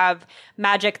book have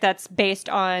magic that's based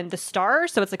on the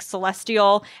stars. So it's like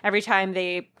celestial. Every time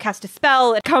they cast a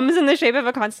spell, it comes in the shape of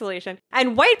a constellation.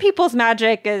 And white people's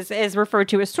magic is referred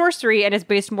to as sorcery and is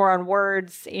based more on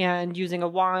words and using a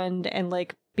wand and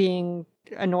like being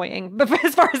annoying. But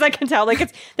as far as I can tell,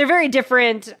 like they're very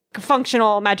different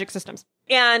functional magic systems.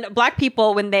 And Black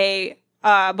people, when they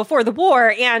before the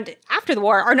war and after the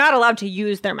war, are not allowed to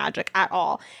use their magic at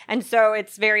all. And so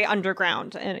it's very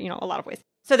underground in, a lot of ways.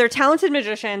 So they're talented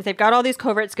magicians. They've got all these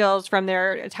covert skills from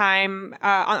their time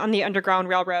on the Underground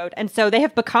Railroad. And so they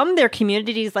have become their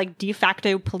community's like de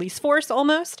facto police force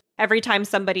almost. Every time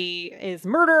somebody is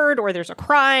murdered or there's a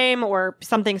crime or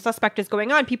something suspect is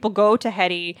going on, people go to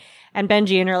Hetty and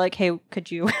Benji and are like, hey, could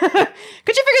you figure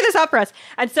this out for us?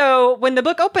 And so when the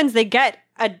book opens, they get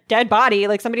a dead body,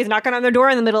 like somebody's knocking on their door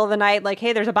in the middle of the night, like,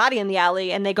 hey, there's a body in the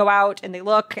alley. And they go out and they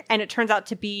look, and it turns out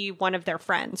to be one of their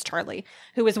friends, Charlie,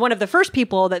 who was one of the first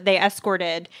people that they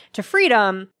escorted to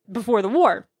freedom before the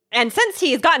war. And since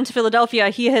he's gotten to Philadelphia,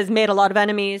 he has made a lot of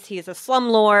enemies. He's a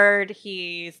slumlord.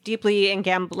 He's deeply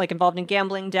involved in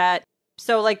gambling debt.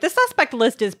 So like the suspect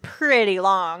list is pretty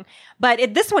long,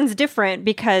 but this one's different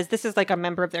because this is like a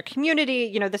member of their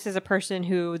community. This is a person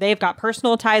who they've got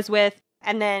personal ties with.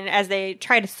 And then as they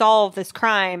try to solve this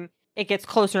crime, it gets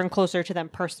closer and closer to them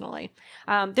personally.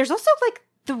 There's also like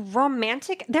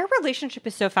their relationship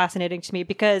is so fascinating to me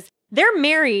because they're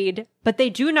married, but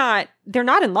they're not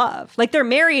in love. Like they're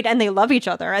married and they love each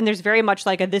other. And there's very much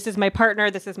like this is my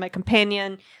partner, this is my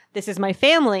companion, this is my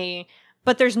family.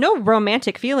 But there's no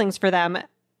romantic feelings for them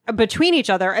between each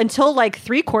other until like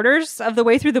 3/4 of the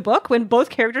way through the book when both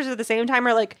characters at the same time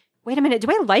are like, wait a minute, do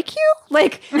I like you?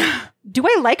 Like, do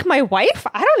I like my wife?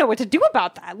 I don't know what to do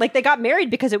about that. Like they got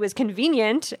married because it was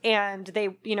convenient and they,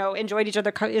 enjoyed each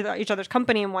other's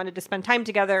company and wanted to spend time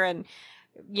together. And,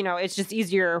 it's just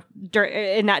easier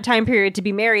in that time period to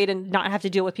be married and not have to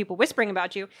deal with people whispering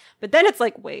about you. But then it's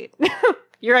like, wait,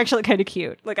 you're actually kind of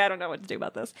cute. Like, I don't know what to do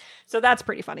about this. So that's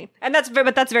pretty funny. And that's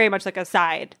very much like a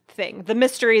side thing. The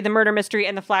mystery, the murder mystery,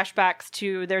 and the flashbacks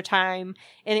to their time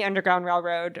in the Underground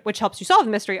Railroad, which helps you solve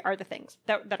the mystery, are the things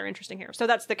that are interesting here. So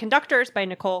that's The Conductors by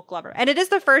Nicole Glover. And it is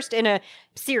the first in a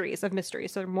series of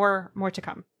mysteries. So more to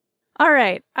come. All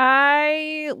right.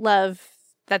 I love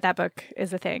that book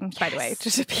is a thing, by the way.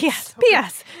 Just a P.S.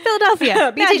 P.S.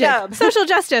 Philadelphia. BT Dub. Social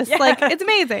justice. Yeah. Like, it's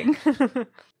amazing.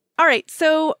 All right,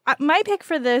 so my pick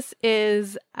for this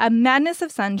is A Madness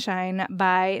of Sunshine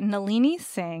by Nalini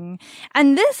Singh.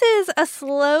 And this is a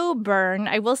slow burn,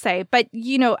 I will say. But,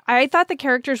 I thought the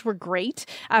characters were great.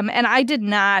 And I did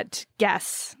not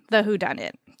guess the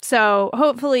whodunit. So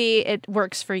hopefully it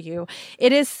works for you.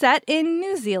 It is set in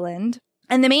New Zealand.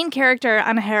 And the main character,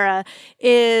 Anahara,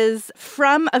 is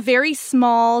from a very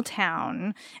small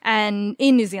town in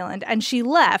New Zealand. And she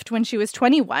left when she was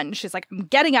 21. She's like, I'm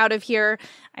getting out of here.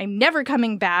 I'm never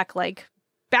coming back. Like,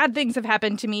 bad things have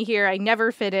happened to me here. I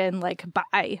never fit in. Like,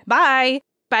 bye.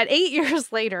 But 8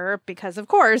 years later, because of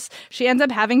course, she ends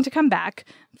up having to come back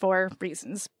for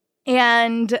reasons.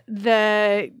 And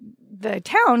the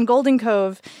town, Golden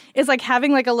Cove, is like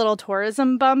having like a little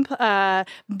tourism bump.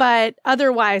 But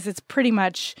otherwise, it's pretty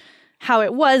much how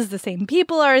it was. The same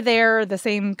people are there. The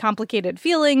same complicated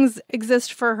feelings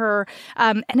exist for her.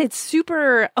 And it's so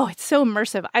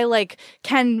immersive. I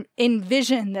can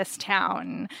envision this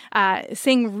town.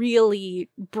 Singh really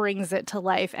brings it to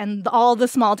life. And all the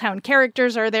small town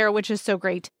characters are there, which is so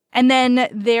great. And then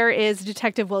there is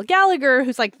Detective Will Gallagher,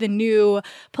 who's like the new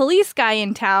police guy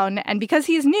in town. And because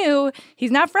he's new, he's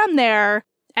not from there.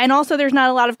 And also there's not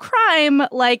a lot of crime.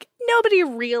 Like, nobody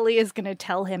really is going to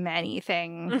tell him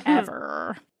anything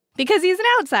ever. Because he's an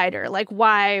outsider. Like,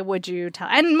 why would you tell?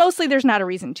 And mostly there's not a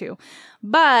reason to.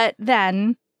 But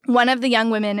then one of the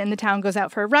young women in the town goes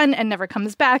out for a run and never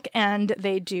comes back, and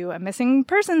they do a missing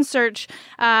person search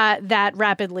that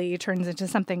rapidly turns into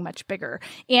something much bigger.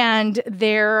 And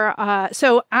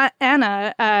so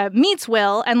Anna meets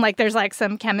Will, and there's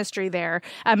some chemistry there,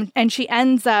 and she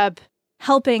ends up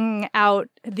helping out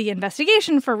the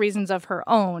investigation for reasons of her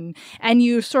own. And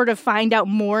you sort of find out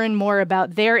more and more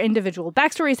about their individual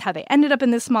backstories, how they ended up in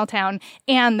this small town.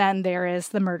 And then there is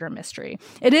the murder mystery.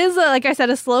 It is, like I said,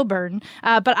 a slow burn,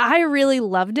 but I really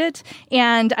loved it.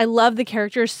 And I love the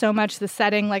characters so much. The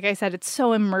setting, like I said, it's so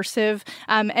immersive.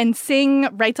 And Singh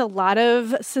writes a lot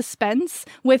of suspense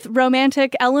with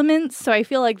romantic elements. So I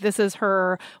feel like this is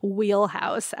her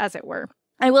wheelhouse, as it were.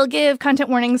 I will give content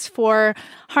warnings for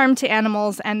harm to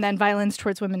animals and then violence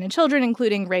towards women and children,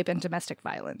 including rape and domestic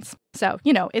violence. So,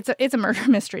 it's a murder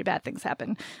mystery. Bad things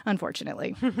happen,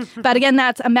 unfortunately. But again,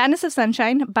 that's A Madness of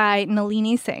Sunshine by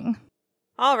Nalini Singh.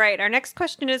 All right. Our next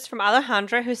question is from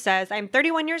Alejandra, who says, I'm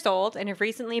 31 years old and have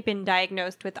recently been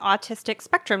diagnosed with autistic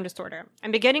spectrum disorder. I'm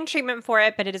beginning treatment for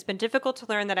it, but it has been difficult to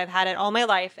learn that I've had it all my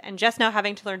life and just now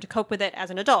having to learn to cope with it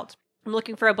as an adult. I'm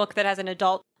looking for a book that has an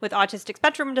adult with autistic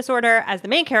spectrum disorder as the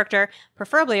main character,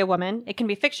 preferably a woman. It can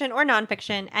be fiction or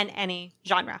nonfiction and any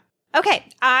genre. Okay,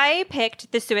 I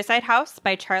picked The Suicide House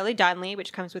by Charlie Donnelly,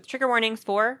 which comes with trigger warnings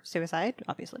for suicide,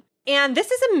 obviously. And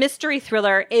this is a mystery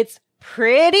thriller. It's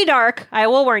pretty dark, I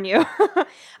will warn you.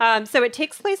 So it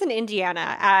takes place in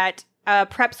Indiana at a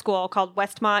prep school called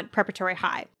Westmont Preparatory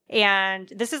High. And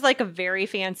this is a very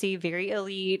fancy, very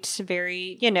elite,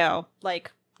 very,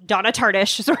 Donna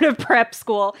Tardish sort of prep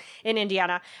school in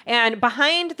Indiana. And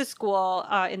behind the school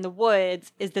in the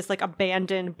woods is this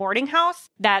abandoned boarding house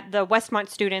that the Westmont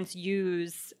students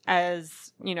use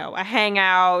as, a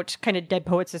hangout, kind of Dead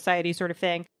Poets Society sort of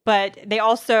thing. But they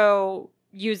also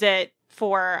use it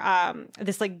for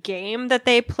this game that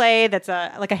they play that's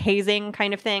a hazing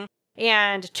kind of thing.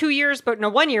 And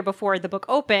 1 year before the book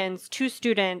opens, 2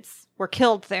 students were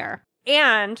killed there.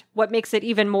 And what makes it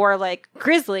even more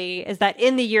grisly is that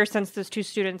in the year since those 2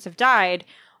 students have died,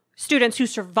 students who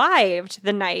survived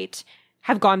the night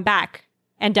have gone back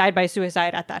and died by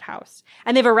suicide at that house.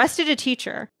 And they've arrested a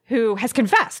teacher who has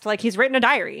confessed, he's written a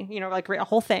diary, a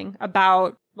whole thing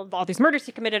about all these murders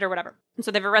he committed or whatever. And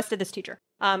so they've arrested this teacher.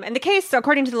 And the case,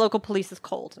 according to the local police, is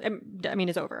cold.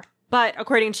 Is over. But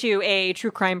according to a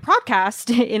true crime podcast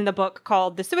in the book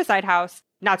called The Suicide House,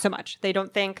 not so much. They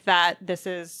don't think that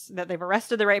that they've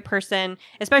arrested the right person,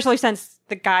 especially since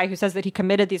the guy who says that he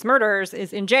committed these murders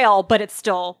is in jail, but it's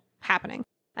still happening.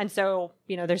 And so,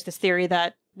 there's this theory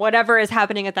that whatever is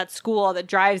happening at that school that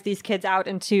drives these kids out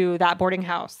into that boarding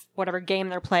house, whatever game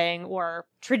they're playing or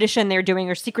tradition they're doing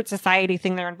or secret society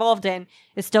thing they're involved in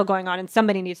is still going on, and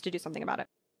somebody needs to do something about it.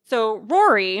 So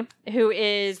Rory, who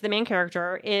is the main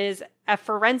character, is a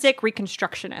forensic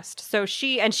reconstructionist. So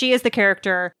she is the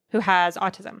character who has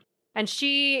autism. And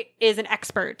she is an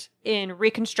expert in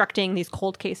reconstructing these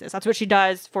cold cases. That's what she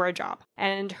does for a job.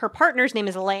 And her partner's name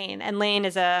is Lane. And Lane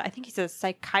is I think he's a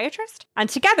psychiatrist. And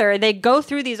together they go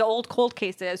through these old cold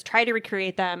cases, try to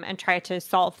recreate them and try to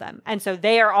solve them. And so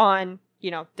they are on,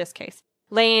 this case.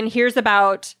 Lane hears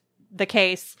about the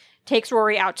case, takes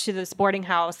Rory out to this boarding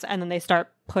house, and then they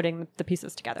start putting the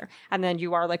pieces together. And then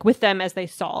you are with them as they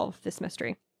solve this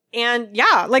mystery. And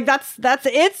yeah, that's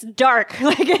it's dark.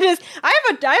 It is.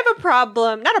 I have a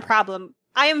problem, not a problem.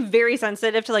 I am very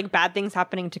sensitive to bad things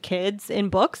happening to kids in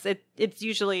books. It's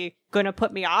usually going to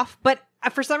put me off. But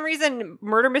for some reason,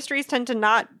 murder mysteries tend to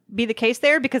not be the case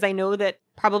there, because I know that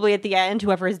probably at the end,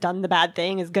 whoever has done the bad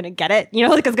thing is going to get it,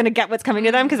 is going to get what's coming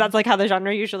to them, because that's how the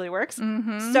genre usually works.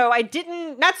 Mm-hmm. So I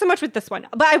not so much with this one,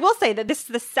 but I will say that this is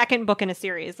the second book in a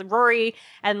series. Rory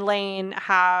and Lane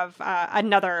have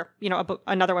another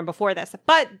one before this,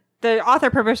 but the author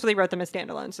purposely wrote them as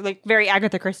standalones. So very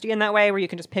Agatha Christie in that way, where you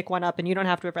can just pick one up and you don't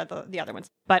have to have read the other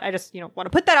ones. But I just, want to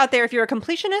put that out there. If you're a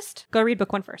completionist, go read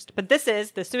book one first. But this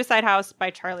is The Suicide House by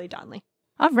Charlie Donnelly.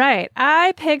 All right.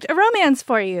 I picked a romance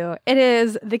for you. It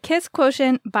is The Kiss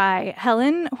Quotient by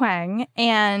Helen Hoang.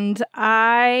 And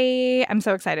I am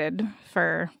so excited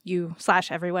for you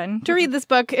 / everyone to read this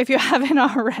book if you haven't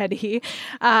already.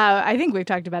 I think we've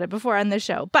talked about it before on this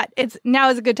show, but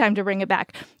now is a good time to bring it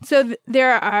back. So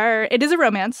it is a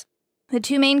romance. The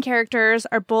two main characters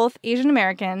are both Asian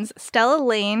Americans. Stella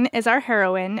Lane is our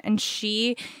heroine, and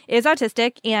she is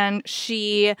autistic, and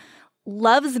she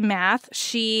loves math.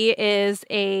 She is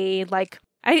is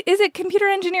it computer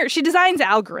engineer? She designs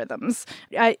algorithms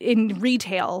in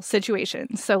retail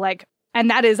situations. So and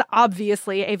that is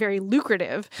obviously a very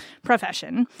lucrative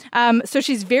profession. So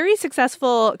she's very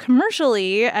successful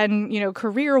commercially and,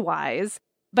 career-wise,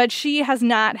 but she has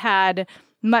not had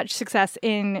much success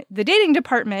in the dating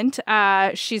department.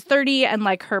 She's 30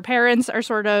 and her parents are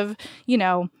sort of,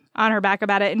 on her back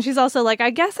about it. And she's also I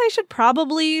guess I should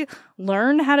probably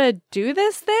learn how to do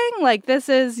this thing. This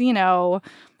is,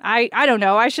 I don't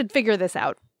know. I should figure this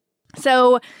out.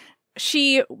 So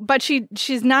she's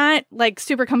not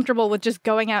super comfortable with just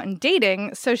going out and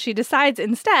dating. So she decides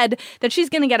instead that she's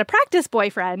going to get a practice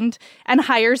boyfriend and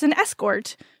hires an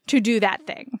escort to do that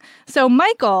thing. So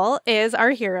Michael is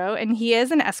our hero, and he is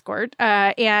an escort.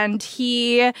 And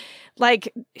he,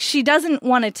 she doesn't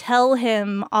want to tell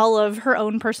him all of her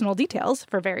own personal details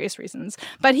for various reasons.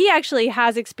 But he actually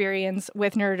has experience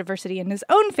with neurodiversity in his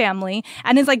own family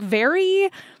and is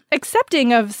very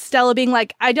accepting of Stella being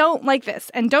I don't like this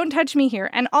and don't touch me here.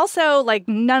 And also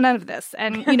none of this.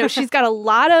 And,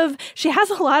 she has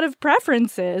a lot of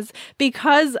preferences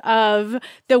because of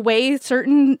the way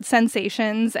certain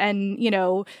sensations and,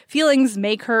 feelings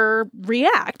make her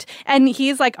react. And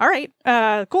he's all right,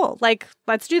 cool.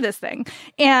 Let's do this thing.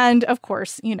 And of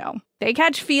course, they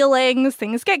catch feelings,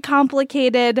 things get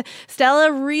complicated.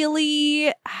 Stella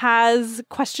really has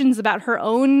questions about her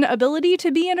own ability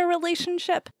to be in a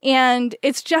relationship. And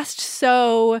it's just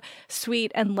so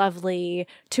sweet and lovely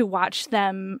to watch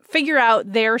them figure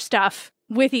out their stuff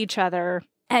with each other.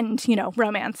 And,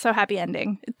 romance, so happy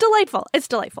ending. Delightful. It's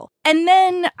delightful. And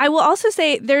then I will also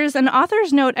say there's an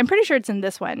author's note, I'm pretty sure it's in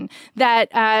this one, that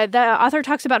the author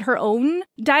talks about her own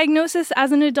diagnosis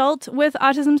as an adult with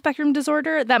autism spectrum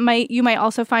disorder that you might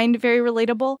also find very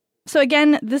relatable. So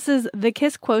again, this is The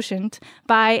Kiss Quotient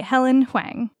by Helen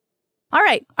Hoang. All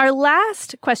right. Our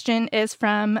last question is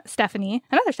from Stephanie,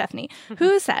 another Stephanie,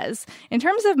 who says, in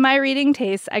terms of my reading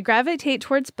tastes, I gravitate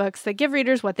towards books that give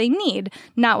readers what they need,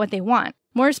 not what they want.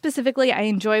 More specifically, I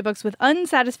enjoy books with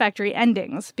unsatisfactory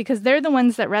endings because they're the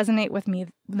ones that resonate with me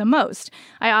the most.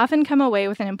 I often come away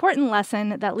with an important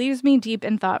lesson that leaves me deep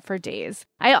in thought for days.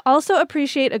 I also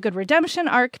appreciate a good redemption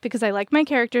arc because I like my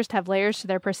characters to have layers to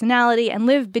their personality and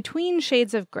live between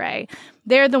shades of gray.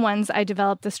 They're the ones I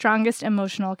develop the strongest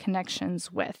emotional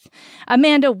connections with.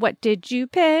 Amanda, what did you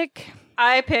pick?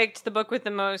 I picked the book with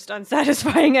the most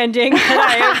unsatisfying ending that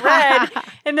I have read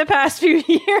in the past few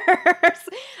years.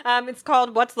 It's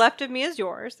called What's Left of Me Is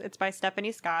Yours. It's by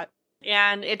Stephanie Scott.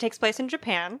 And it takes place in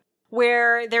Japan,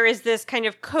 where there is this kind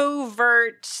of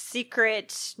covert,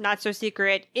 secret, not so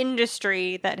secret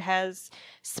industry that has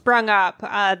sprung up,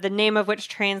 the name of which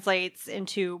translates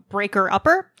into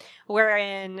breaker-upper,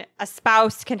 wherein a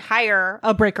spouse can hire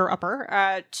a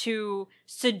breaker-upper to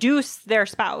seduce their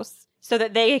spouse so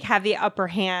that they have the upper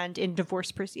hand in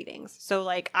divorce proceedings. So,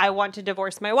 like, I want to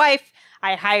divorce my wife.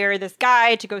 I hire this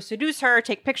guy to go seduce her,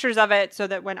 take pictures of it, so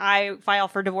that when I file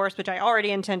for divorce, which I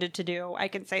already intended to do, I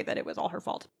can say that it was all her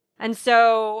fault. And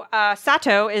so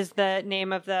Sato is the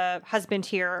name of the husband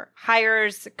here,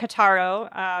 hires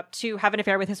Kotaro to have an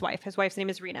affair with his wife. His wife's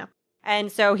name is Rina.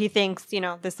 And so he thinks,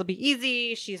 this will be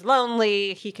easy. She's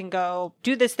lonely. He can go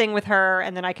do this thing with her,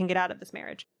 and then I can get out of this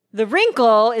marriage. The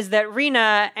wrinkle is that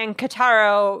Rina and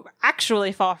Kotaro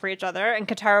actually fall for each other, and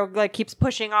Kotaro keeps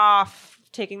pushing off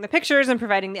taking the pictures and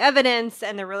providing the evidence,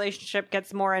 and the relationship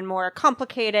gets more and more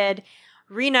complicated.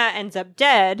 Rina ends up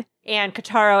dead, and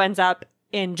Kotaro ends up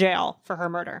in jail for her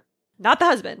murder. Not the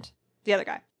husband, the other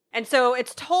guy. And so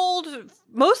it's told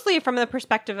mostly from the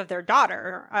perspective of their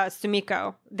daughter,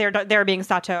 Sumiko, their being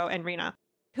Sato and Rina,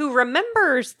 who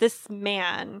remembers this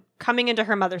man coming into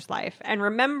her mother's life and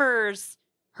remembers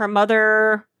her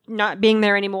mother not being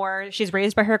there anymore. She's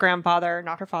raised by her grandfather,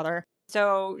 not her father.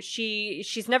 So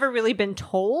she's never really been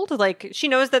told. She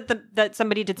knows that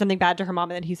somebody did something bad to her mom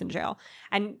and that he's in jail.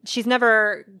 And she's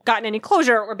never gotten any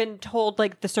closure or been told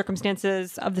the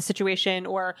circumstances of the situation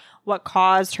or what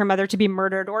caused her mother to be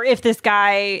murdered, or if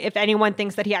anyone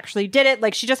thinks that he actually did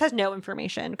it. She just has no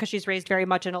information because she's raised very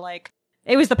much in a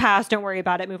it was the past, don't worry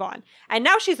about it, move on. And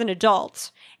now she's an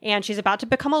adult and she's about to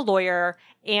become a lawyer,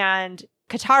 and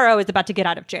Kotaro is about to get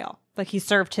out of jail. He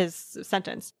served his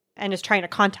sentence and is trying to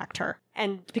contact her,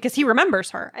 and because he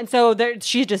remembers her. And so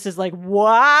she just is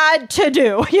what to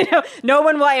do? No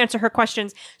one will answer her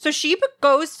questions. So she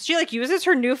uses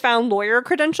her newfound lawyer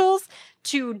credentials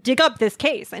to dig up this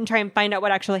case and try and find out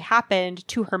what actually happened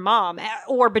to her mom,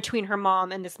 or between her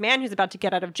mom and this man who's about to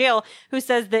get out of jail, who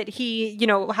says that he,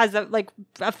 has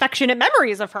affectionate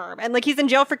memories of her, and he's in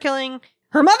jail for killing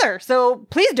her mother. So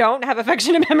please don't have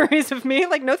affectionate memories of me.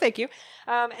 No, thank you.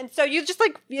 And so you just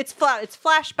it's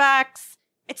flashbacks.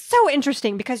 It's so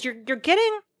interesting because you're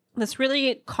getting this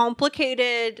really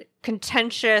complicated,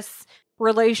 contentious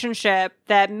relationship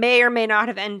that may or may not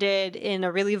have ended in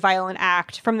a really violent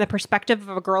act from the perspective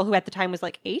of a girl who at the time was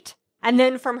 8. And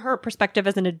then from her perspective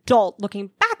as an adult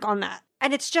looking back on that.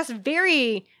 And it's just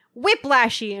very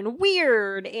whiplashy and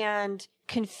weird and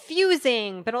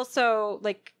confusing, but also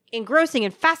engrossing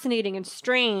and fascinating and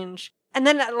strange. And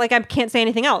then I can't say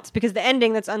anything else because the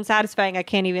ending that's unsatisfying, I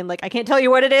can't even I can't tell you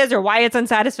what it is or why it's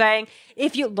unsatisfying.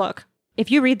 If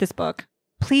you read this book,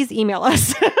 please email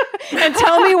us and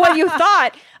tell me what you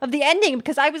thought of the ending,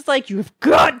 because I was you've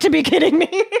got to be kidding me.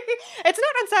 It's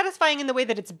not unsatisfying in the way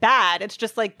that it's bad. It's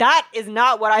just that is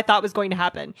not what I thought was going to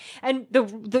happen. And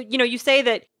you say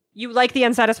that you like the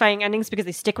unsatisfying endings because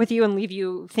they stick with you and leave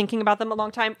you thinking about them a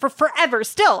long time. For forever,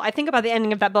 still, I think about the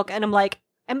ending of that book and I'm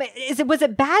was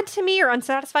it bad to me or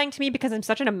unsatisfying to me because I'm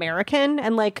such an American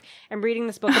and I'm reading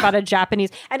this book about a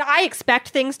Japanese, and I expect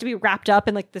things to be wrapped up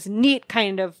in this neat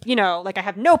kind of, I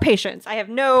have no patience.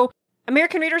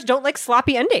 American readers don't like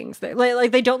sloppy endings.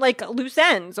 They don't like loose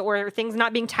ends or things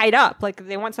not being tied up.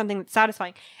 They want something that's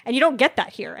satisfying, and you don't get that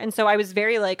here. And so I was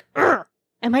very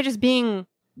am I just being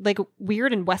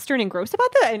weird and Western and gross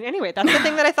about that? And anyway, that's the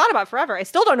thing that I thought about forever. I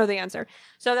still don't know the answer.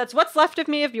 So that's What's Left of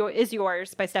Me Is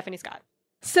Yours by Stephanie Scott.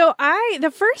 So the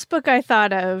first book I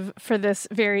thought of for this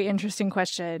very interesting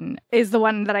question is the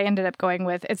one that I ended up going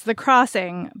with. It's The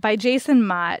Crossing by Jason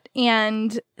Mott.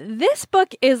 And this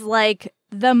book is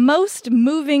the most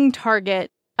moving target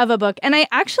of a book. And I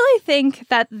actually think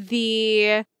that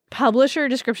the publisher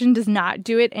description does not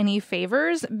do it any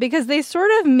favors because they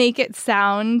sort of make it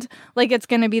sound like it's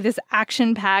going to be this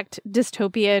action-packed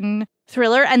dystopian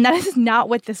thriller. And that is not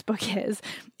what this book is.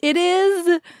 It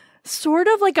is sort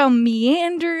of a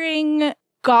meandering,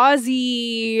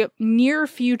 gauzy,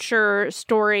 near-future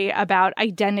story about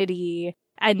identity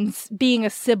and being a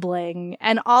sibling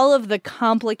and all of the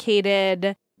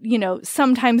complicated,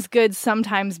 sometimes good,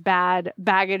 sometimes bad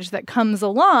baggage that comes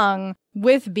along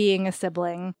with being a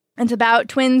sibling. It's about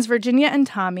twins Virginia and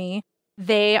Tommy.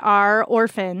 They are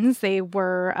orphans. They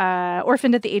were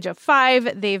orphaned at the age of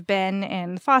 5. They've been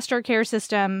in the foster care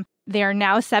system. They are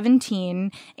now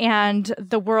 17, and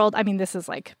the world, this is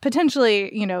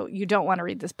potentially, you don't want to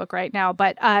read this book right now,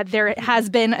 but there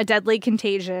has been a deadly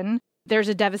contagion there's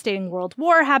a devastating world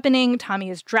war happening. Tommy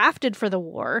is drafted for the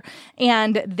war,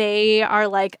 and they are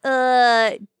like,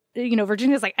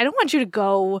 Virginia's like, I don't want you to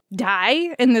go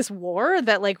die in this war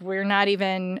that, like, we're not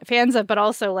even fans of, but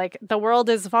also, like, the world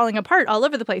is falling apart all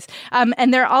over the place.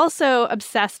 And they're also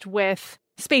obsessed with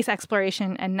space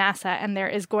exploration and NASA, and there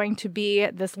is going to be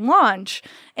this launch.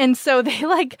 And so they,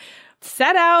 like,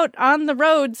 set out on the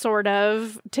road, sort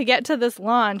of, to get to this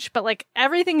launch. But, like,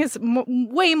 everything is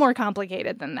way more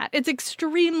complicated than that. It's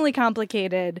extremely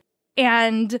complicated.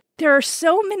 And there are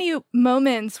so many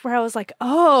moments where I was like,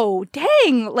 oh,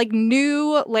 dang, like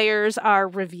new layers are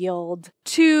revealed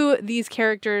to these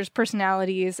characters'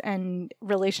 personalities and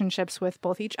relationships with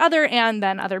both each other and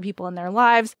then other people in their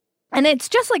lives. And it's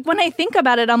just like, when I think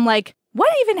about it, I'm like,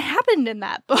 what even happened in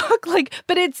that book? Like,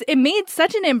 but it made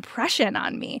such an impression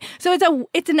on me. So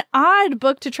it's an odd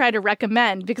book to try to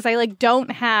recommend because I like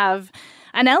don't have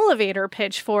an elevator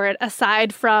pitch for it,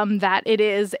 aside from that it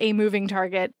is a moving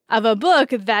target of a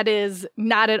book that is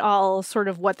not at all sort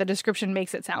of what the description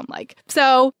makes it sound like.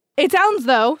 So it sounds,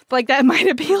 though, like that might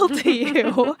appeal to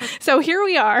you. So here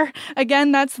we are.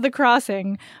 Again, that's The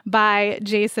Crossing by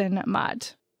Jason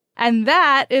Mott. And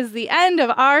that is the end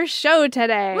of our show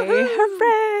today. Woo-hoo!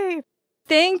 Hooray!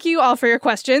 Thank you all for your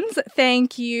questions.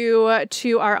 Thank you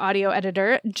to our audio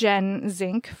editor, Jen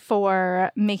Zink,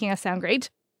 for making us sound great.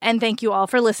 And thank you all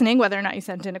for listening, whether or not you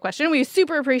sent in a question. We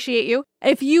super appreciate you.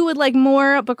 If you would like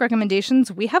more book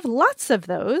recommendations, we have lots of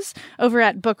those over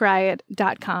at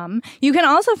bookriot.com. You can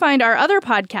also find our other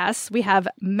podcasts. We have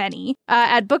many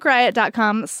at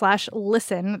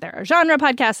bookriot.com/listen. There are genre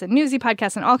podcasts and newsy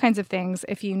podcasts and all kinds of things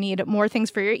if you need more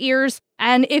things for your ears.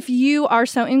 And if you are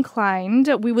so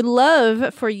inclined, we would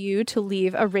love for you to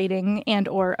leave a rating and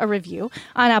or a review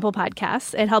on Apple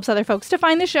Podcasts. It helps other folks to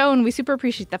find the show, and we super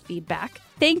appreciate the feedback.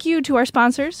 Thank you to our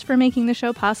sponsors for making the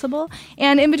show possible.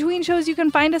 And in between shows, you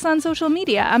can find us on social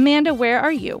media. Amanda, where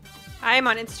are you? I am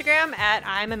on Instagram at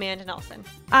I'm Amanda Nelson.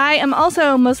 I am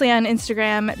also mostly on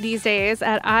Instagram these days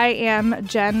at I am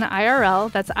Jen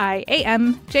IRL. That's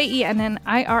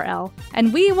IAMJENNIRL.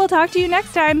 And we will talk to you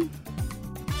next time.